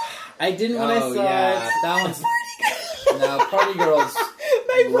 I didn't when I saw it. That one's no Party Girl's.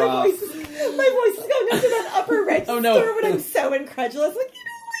 My voice is going into that upper register when I'm so incredulous. Like,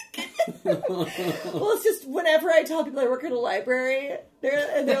 you don't like it. Well, it's just whenever I tell people I work at a library,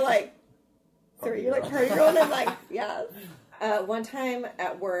 they're like, so you like Party Girl? And I'm like, yeah. One time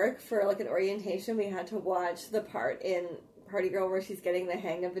at work for like an orientation, we had to watch the part in Party Girl where she's getting the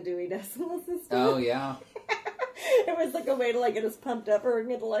hang of the Dewey Decimal System. Oh, yeah. It was like a way to like get us pumped up for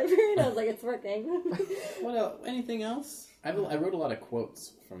working at the library, and I was like, it's working. What else? Anything else? I wrote a lot of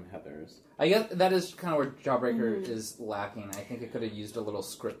quotes from Heathers. I guess that is kind of where Jawbreaker is lacking. I think it could have used a little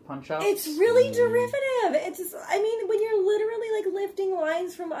script punch-up. It's really derivative. It's just, I mean, when you're literally like lifting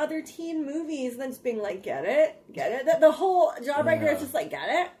lines from other teen movies and then just being like, get it? The whole Jawbreaker is just like, get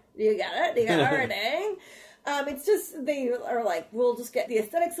it? Do you get it? Do you get everything? It's just, they are like, we'll just get the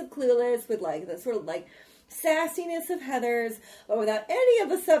aesthetics of Clueless with like the sort of like sassiness of Heathers, but without any of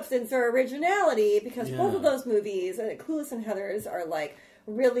the substance or originality, because both of those movies, Clueless and Heathers, are like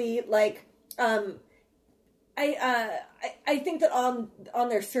really like I think that on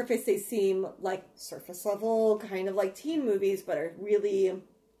their surface they seem like surface level kind of like teen movies, but are really.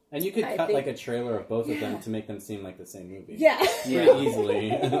 And you could cut like a trailer of both of them to make them seem like the same movie. Yeah. Pretty easily.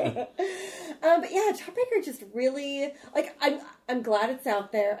 But yeah, Jawbreaker just really, like, I'm glad it's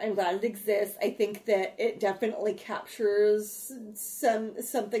out there. I'm glad it exists. I think that it definitely captures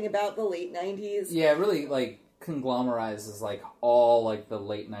something about the late 90s. Yeah, it really, like, conglomerizes, like, all, like, the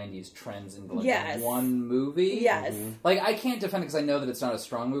late 90s trends into, like, one movie. Yes. Like, I can't defend it because I know that it's not a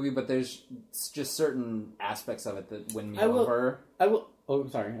strong movie, but there's just certain aspects of it that win me over. Oh,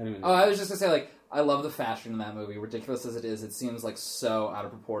 sorry. I didn't mean I was just going to say, like, I love the fashion in that movie. Ridiculous as it is, it seems, like, so out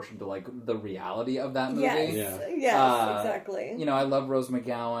of proportion to, like, the reality of that movie. Yes, exactly. You know, I love Rose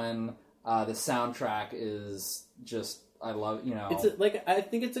McGowan. The soundtrack is just, I love, you know. I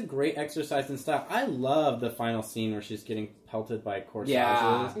think it's a great exercise in style. I love the final scene where she's getting pelted by corsages.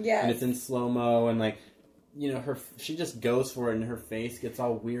 Yeah. And it's in slow-mo, and, like, you know, she just goes for it, and her face gets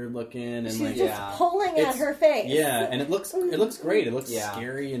all weird looking, and she's just pulling at her face. Yeah, and it looks great. It looks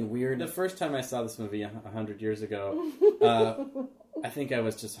scary and weird. The first time I saw this movie 100 years ago, I think I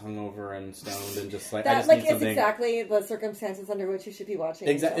was just hungover and stoned and just like I just need something. It's exactly the circumstances under which you should be watching.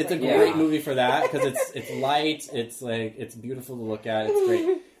 Exactly, it's a great movie for that because it's light. It's like it's beautiful to look at. It's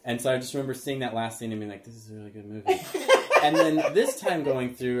great, and so I just remember seeing that last scene and being like, "This is a really good movie." And then this time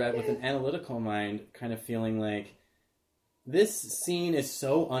going through with an analytical mind, kind of feeling like this scene is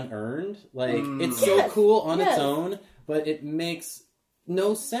so unearned. Like, it's so cool on its own, but it makes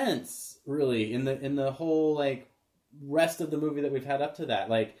no sense, really, in the whole, like, rest of the movie that we've had up to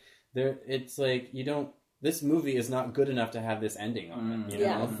that. Like, it's like, this movie is not good enough to have this ending on it, you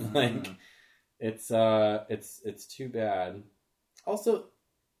know? Like, it's too bad. Also,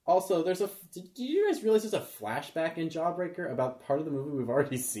 did you guys realize there's a flashback in Jawbreaker about part of the movie we've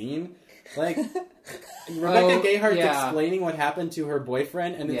already seen? Like, Rebecca Gayhart's explaining what happened to her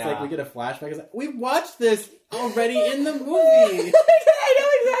boyfriend, and it's like we get a flashback. It's like, we watched this already in the movie! I know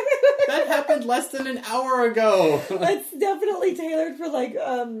exactly. That happened less than an hour ago. That's definitely tailored for, like,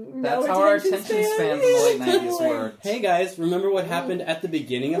 that's how our attention span from the late 90s worked. Hey guys, remember what happened at the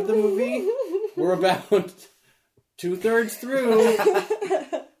beginning of the movie? We're about 2/3 through.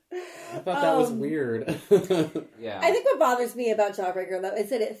 I thought that was weird. Yeah. I think what bothers me about Jawbreaker, though, is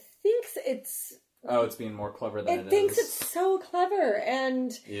that it thinks it's... Oh, it's being more clever than it is. It thinks it's so clever,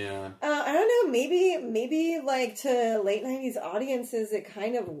 and... Yeah. I don't know, maybe, like, to late 90s audiences, it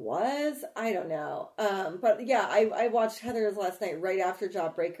kind of was. I don't know. But, yeah, I watched Heathers last night right after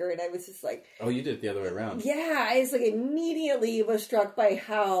Jawbreaker, and I was just like... Oh, you did it the other way around. Yeah, I just, like, immediately was struck by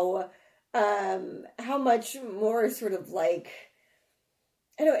how much more sort of, like...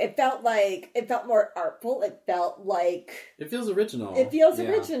 I don't know, it felt more artful. It felt like... It feels original. It feels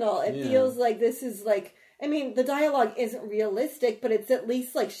original. It feels like this is like... I mean, the dialogue isn't realistic, but it's at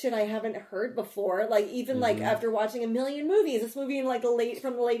least like shit I haven't heard before. Like, even like after watching a million movies, this movie in like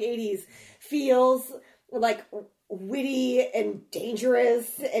from the late 80s feels like witty and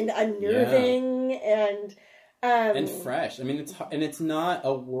dangerous and unnerving and fresh. I mean, it's not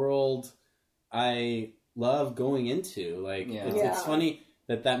a world I love going into. Like, it's funny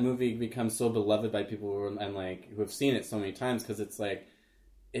that movie becomes so beloved by people who have seen it so many times, because it's like,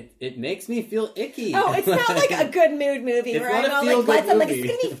 it makes me feel icky. Oh, it's not like a good mood movie where I'm all like, I'm like, it's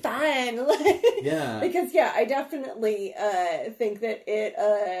gonna be fun. Yeah. Because I definitely think that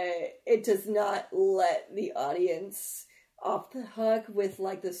it does not let the audience off the hook with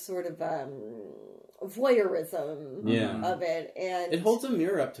like this sort of voyeurism of it, and it holds a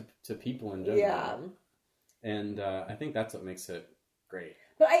mirror up to people in general. Yeah. And I think that's what makes it great.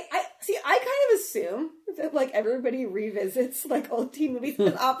 But I kind of assume that like everybody revisits like old teen movies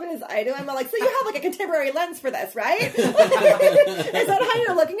as often as I do. I'm like, so you have like a contemporary lens for this, right? Is that how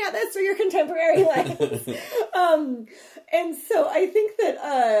you're looking at this through your contemporary lens? And so I think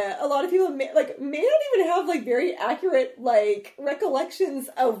that a lot of people may not even have like very accurate like recollections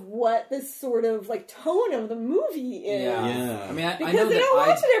of what this sort of like tone of the movie is. Yeah. I mean, because I know they that don't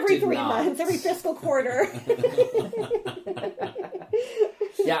watch it every 3 not. months, every fiscal quarter.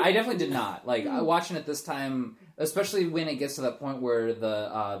 Yeah, I definitely did not. Like, watching it this time, especially when it gets to that point where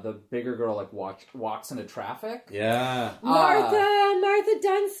the bigger girl like walks into traffic. Yeah. Martha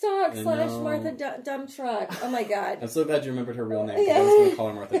Dunstock / Martha Dumbtruck. Oh my god. I'm so glad you remembered her real name, because I was going to call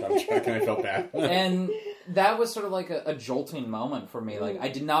her Martha Dumbtruck, and I felt bad. And that was sort of like a jolting moment for me. Like, I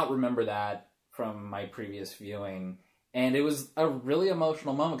did not remember that from my previous viewing. And it was a really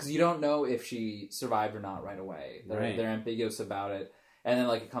emotional moment, because you don't know if she survived or not right away. They're ambiguous about it. And then,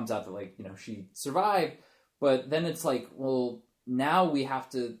 like, it comes out that, like, you know, she survived. But then it's like, well, now we have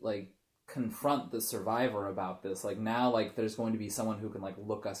to, like, confront the survivor about this. Like, now, like, there's going to be someone who can, like,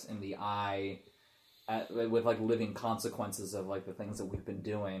 look us in the eye with, like, living consequences of, like, the things that we've been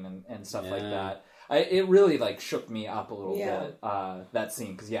doing and stuff like that. It really, like, shook me up a little bit, that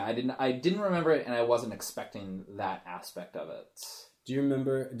scene. Because, I didn't remember it, and I wasn't expecting that aspect of it. Do you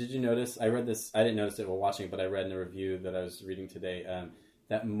remember, did you notice, I read this, I didn't notice it while watching, but I read in a review that I was reading today,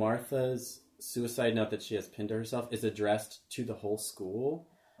 that Martha's suicide note that she has pinned to herself is addressed to the whole school,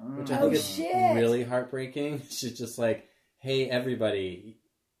 which I think is really heartbreaking. She's just like, hey, everybody,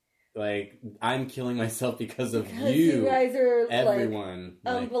 like, I'm killing myself because you. You guys are, everyone.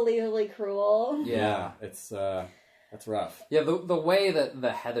 Like, unbelievably cruel. Yeah, it's, that's rough. Yeah, the way that the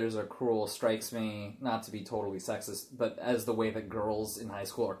Heathers are cruel strikes me, not to be totally sexist, but as the way that girls in high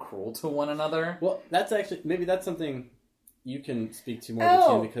school are cruel to one another. Well, that's actually, maybe that's something you can speak to more,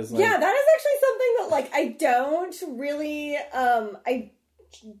 Bettina, because, like... Yeah, that is actually something that, like, I don't really, I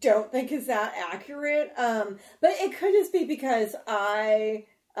don't think is that accurate, but it could just be because I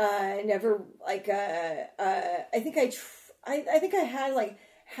never, like, I think I had, like,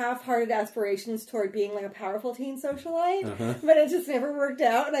 half-hearted aspirations toward being like a powerful teen socialite, but it just never worked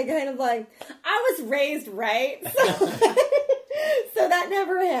out, and I kind of like, I was raised right, so that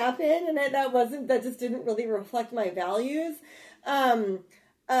never happened, and that just didn't really reflect my values. I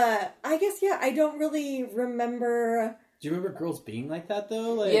guess, I don't really remember. Do you remember girls being like that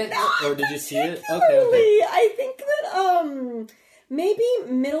though? Like, or did you see it? Okay. I think that, maybe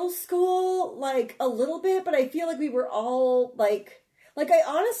middle school, like, a little bit, but I feel like we were all, like, I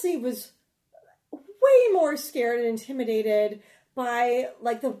honestly was way more scared and intimidated by,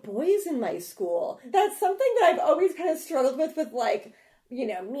 like, the boys in my school. That's something that I've always kind of struggled with, like, you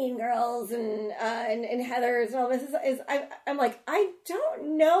know, Mean Girls and Heathers and all this. I'm like, I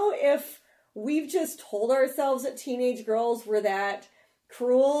don't know if we've just told ourselves that teenage girls were that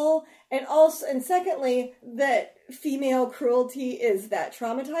cruel, and secondly, that female cruelty is that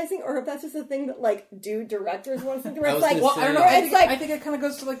traumatizing, or if that's just a thing that, like, dude directors want to do. It's like, I don't know. I think it kind of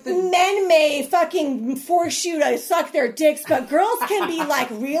goes to, like, the men may fucking force you to suck their dicks, but girls can be, like,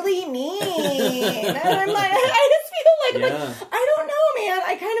 really mean. And I'm like, I just feel like, I don't know, man.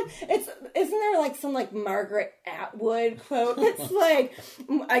 I kind of, isn't there, like, some, like, Margaret Atwood quote that's like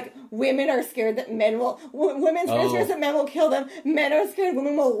women are scared that women's scared that men will kill them, men are scared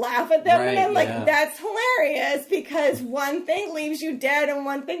women will laugh at them, and I'm like, that's hilarious, because one thing leaves you dead and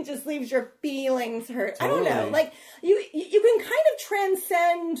one thing just leaves your feelings hurt. Totally. I don't know. Like, you can kind of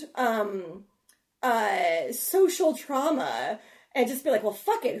transcend social trauma and just be like, well,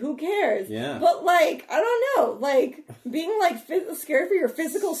 fuck it, who cares? Yeah. But, like, I don't know, like, being, like, scared for your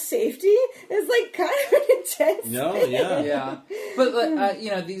physical safety is, like, kind of an intense thing. Yeah. But,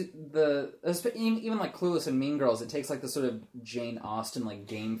 you know, even, like, Clueless and Mean Girls, it takes, like, the sort of Jane Austen, like,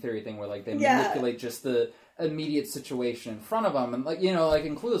 game theory thing where, like, they manipulate just the immediate situation in front of them. And, like, you know, like,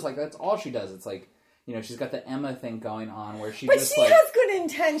 in Clueless, like, that's all she does. It's, like, you know, she's got the Emma thing going on where she just, she like... has good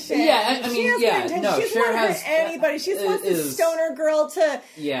intentions. Yeah, I mean, she has good intentions. no, she doesn't want to hurt anybody. She just wants this stoner girl to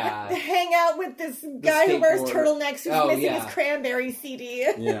hang out with this guy who wears turtlenecks who's missing his Cranberry CD.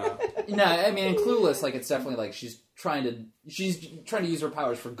 Yeah. No, I mean, in Clueless, like, it's definitely, like, she's trying to use her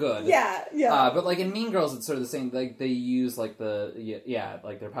powers for good. Yeah. But, like, in Mean Girls, it's sort of the same. Like, they use, like,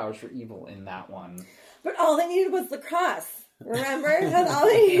 like, their powers for evil in that one. But all they needed was the cross. Remember? That's all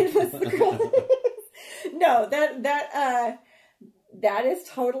they needed was the cross. No, that is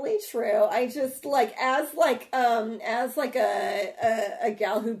totally true. I just as a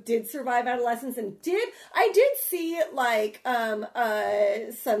gal who did survive adolescence and I did see like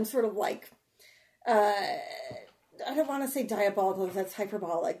some sort of like I don't want to say diabolical because that's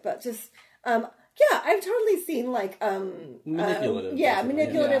hyperbolic, but just I've totally seen like manipulative,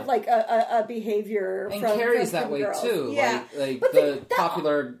 manipulative like a behavior and from Carrie's from that way girls. too. Yeah, like the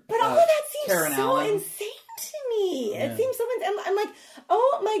popular. But all of that seems Karen so Allen. insane to me. Yeah. It seems so insane. I'm like,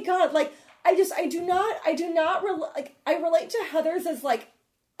 oh my god! Like I do not I relate to Heathers as like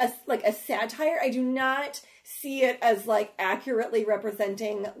a satire. I do not see it as like accurately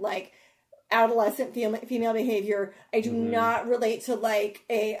representing like adolescent female behavior. I do not relate to like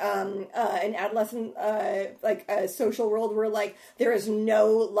an adolescent like a social world where like there is no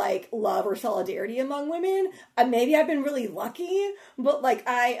like love or solidarity among women. Maybe I've been really lucky, but like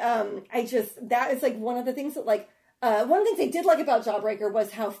I just that is like one of the things that like one of the things I did like about Jawbreaker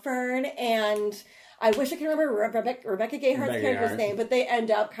was how Fern and I wish I could remember Rebecca Gayheart's character's name, but they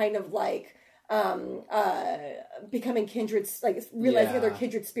end up kind of like becoming kindred, like realizing that they're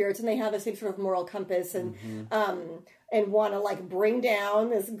kindred spirits, and they have the same sort of moral compass, and want to like bring down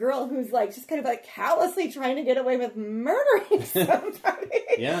this girl who's like just kind of like callously trying to get away with murdering somebody.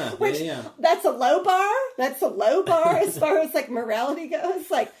 That's a low bar. That's a low bar as far as like morality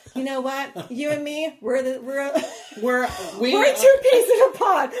goes. Like, you know what? You and me, we're two peas in a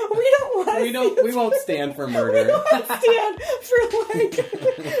pod. We won't stand for murder. We don't stand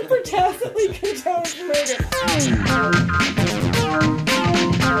for tacitly condoned murder.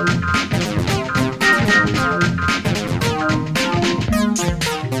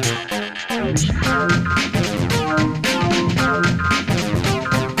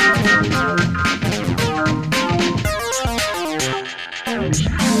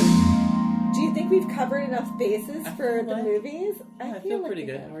 Do you think we've covered enough bases for the movies? I feel pretty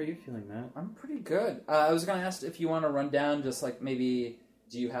good. How are you feeling, Matt? I'm pretty good. I was going to ask if you want to run down just like maybe,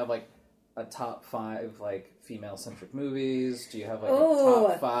 do you have like a top 5 like female-centric movies? Do you have like a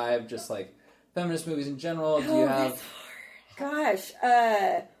top 5 just like feminist movies in general? Do you have... Gosh,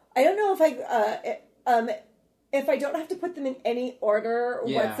 I don't know if I don't have to put them in any order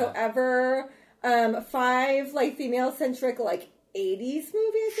whatsoever. 5 like female-centric like 80s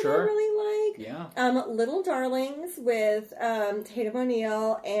movies that I really like. Yeah. Little Darlings with Tatum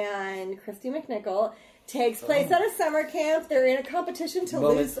O'Neal and Christy McNichol takes place at a summer camp. They're in a competition to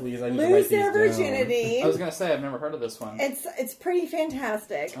lose their virginity. I was going to say, I've never heard of this one. It's pretty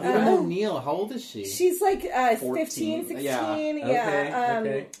fantastic. O'Neal, how old is she? She's like 14. 15, 16. Yeah.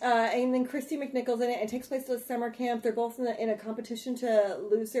 Okay. And then Christy McNichol's in it. It takes place at a summer camp. They're both in a competition to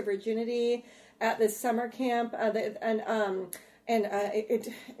lose their virginity at this summer camp.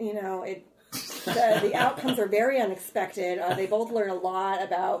 The outcomes are very unexpected. They both learn a lot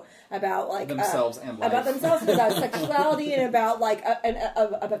about like themselves and life. about themselves, about sexuality, and about like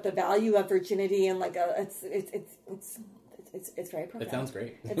about the value of virginity, and like it's very profound. It sounds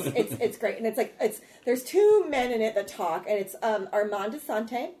great. It's great, and it's like there's 2 men in it that talk, and it's Armand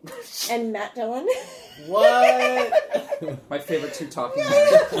Desante and Matt Dillon. What? My favorite 2 talking men.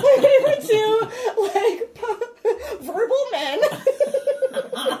 My favorite 2 like verbal men.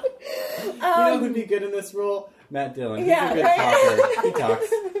 You know who'd be good in this role? Matt Dillon. He's a good talker. He talks.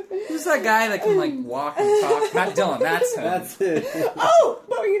 Who's that guy that can like walk and talk? Matt Dillon. That's him. That's it.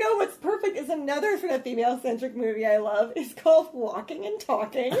 But you know what's perfect is another sort of female-centric movie I love. It's called Walking and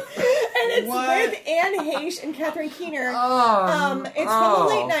Talking, and it's with Anne Heche and Catherine Keener. It's from the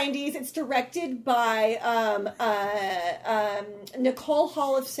late '90s. It's directed by Nicole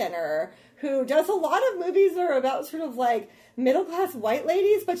Holofcener, who does a lot of movies that are about sort of like middle-class white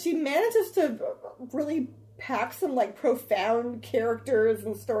ladies, but she manages to really packs some like profound characters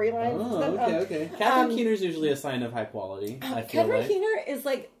and storylines. Oh, okay. Catherine Keener's usually a sign of high quality. I feel Catherine like. Keener is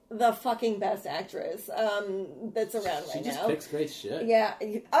like the fucking best actress that's around right now. She just picks great shit. Yeah,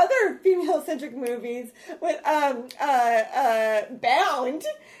 other female-centric movies with Bound.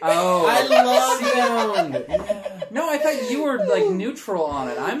 Oh, I love Bound. Yeah. No, I thought you were like neutral on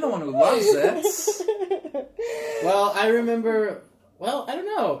it. I'm the one who loves it. Well, I remember. Well, I don't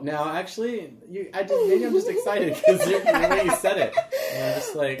know. Now, actually, maybe I'm just excited because the way you said it. And I'm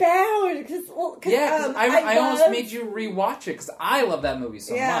just like... Bound! I almost made you rewatch it because I love that movie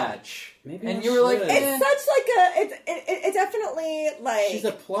so much. Maybe and you were like, It's such like it's definitely like... She's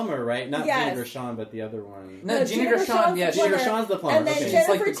a plumber, right? Not Gina Gershon, but the other one. No, Gina Gershon, Gina Gershon's the plumber. And then okay.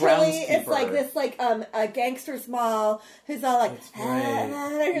 Jennifer like the Tilly is groundskeeper. like this a gangster's mall who's all like...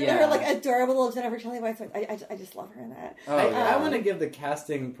 Yeah. Her like adorable little Jennifer Tilly voice. I just love her in that. I want to give the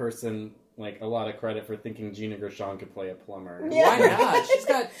casting person like a lot of credit for thinking Gina Gershon could play a plumber. Yeah. Why not?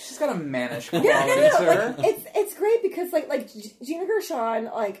 She's got a mannish quality to her. Like, it's great because like Gina Gershon,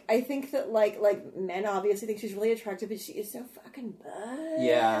 like I think that like men obviously think she's really attractive, but she is so fucking budge.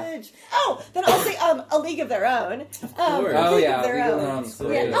 Yeah. Oh, then I'll say A League of Their Own. Oh yeah, A League of Their Own.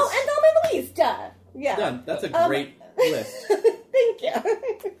 Yeah. Oh, and Thelma and Louise. Duh. Yeah. Done. That's a great list. Thank you.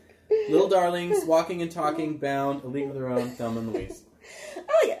 Little Darlings, Walking and Talking, Bound, A League of Their Own, Thelma and Louise.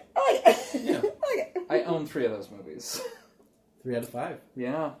 Oh yeah. Yeah. I own 3 of those movies. 3 out of 5.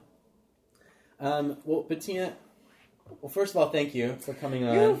 Yeah. Well, Bettina, first of all, thank you for coming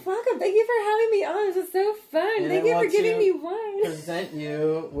on. You're welcome. Thank you for having me on. This is so fun. And Thank I you for want giving to me wine. Present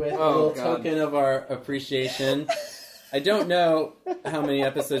you with a little token of our appreciation. I don't know how many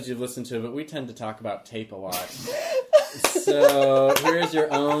episodes you've listened to, but we tend to talk about tape a lot. So here's your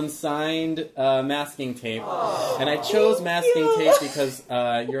own signed masking tape. And I chose masking tape because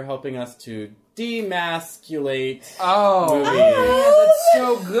you're helping us to demasculate movies. Man, that's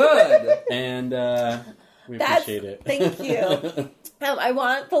so good. And we appreciate it. Thank you. I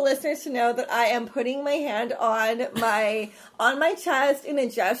want the listeners to know that I am putting my hand on my chest in a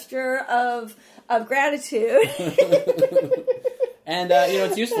gesture of gratitude. And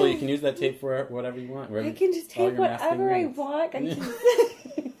it's useful. You can use that tape for whatever you want. I can just take whatever I want.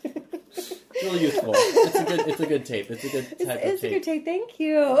 It's really useful. It's a good tape. It's a good type of tape. It's a good tape. Thank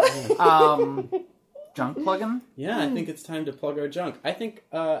you. Junk plug-in? Yeah, I think it's time to plug our junk. I think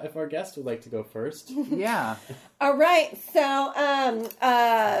if our guest would like to go first. Yeah. All right. So,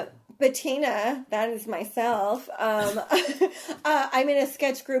 Bettina, that is myself. I'm in a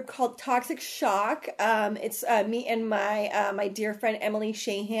sketch group called Toxic Shock. It's me and my dear friend Emily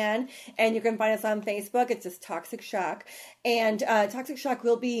Shahan, and you can find us on Facebook. It's just Toxic Shock. And Toxic Shock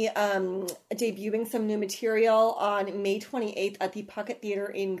will be debuting some new material on May 28th at the Pocket Theater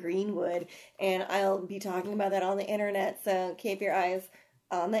in Greenwood, and I'll be talking about that on the internet. So keep your eyes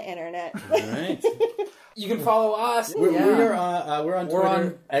on the internet. All right. You can follow us. We're on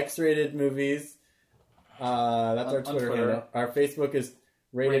Twitter, X-Rated Movies. That's our Twitter handle. Our Facebook is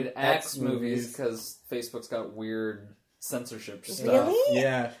Rated X Movies because Facebook's got weird censorship stuff. Really?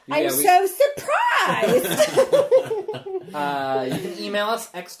 Yeah. I'm so surprised. You can email us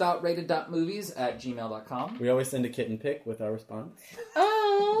x.rated.movies@gmail.com. We always send a kitten pic with our response.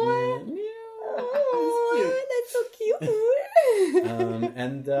 Oh, that's so cute.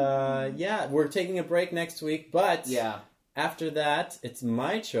 We're taking a break next week, but after that, it's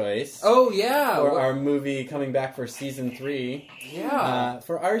my choice. Oh, yeah. For our movie coming back for season 3. Yeah.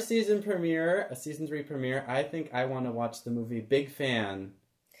 For our season 3 premiere, I think I want to watch the movie Big Fan.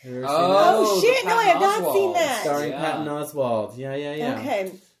 Oh, shit! No, I have not seen that. Starring Patton Oswalt. Yeah.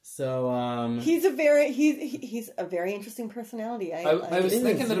 Okay. So he's a very interesting personality. I was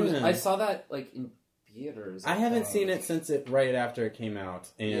thinking that I saw that like in theaters. I haven't seen it since right after it came out,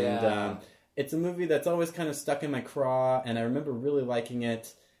 and it's a movie that's always kind of stuck in my craw, and I remember really liking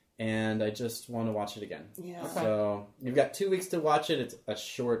it, and I just want to watch it again. Yeah. Okay. So you've got 2 weeks to watch it.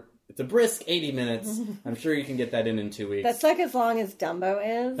 It's a brisk 80 minutes. I'm sure you can get that in 2 weeks. That's like as long as Dumbo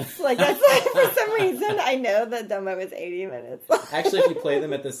is. Like that's like, for some reason I know that Dumbo is 80 minutes. Actually, if you play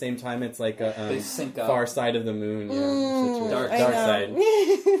them at the same time, it's like a they sync up. Far Side of the Moon. Dark Side.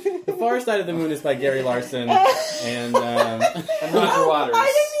 The Far Side of the Moon is by Gary Larson and Roger Waters. I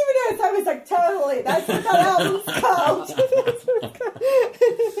didn't even know. So I was like, totally. That's what that album's called.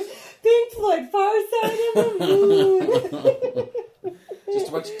 Pink Floyd, Far Side of the Moon. Just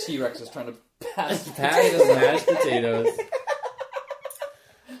a bunch of T-Rexes trying to pass mashed potatoes.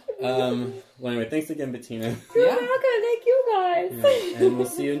 Well, anyway, thanks again, Bettina. You're welcome. Thank you, guys. Yeah. And we'll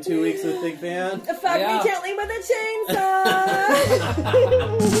see you in 2 weeks with Big Fan. Fuck me gently with a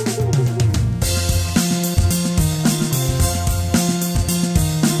chainsaw.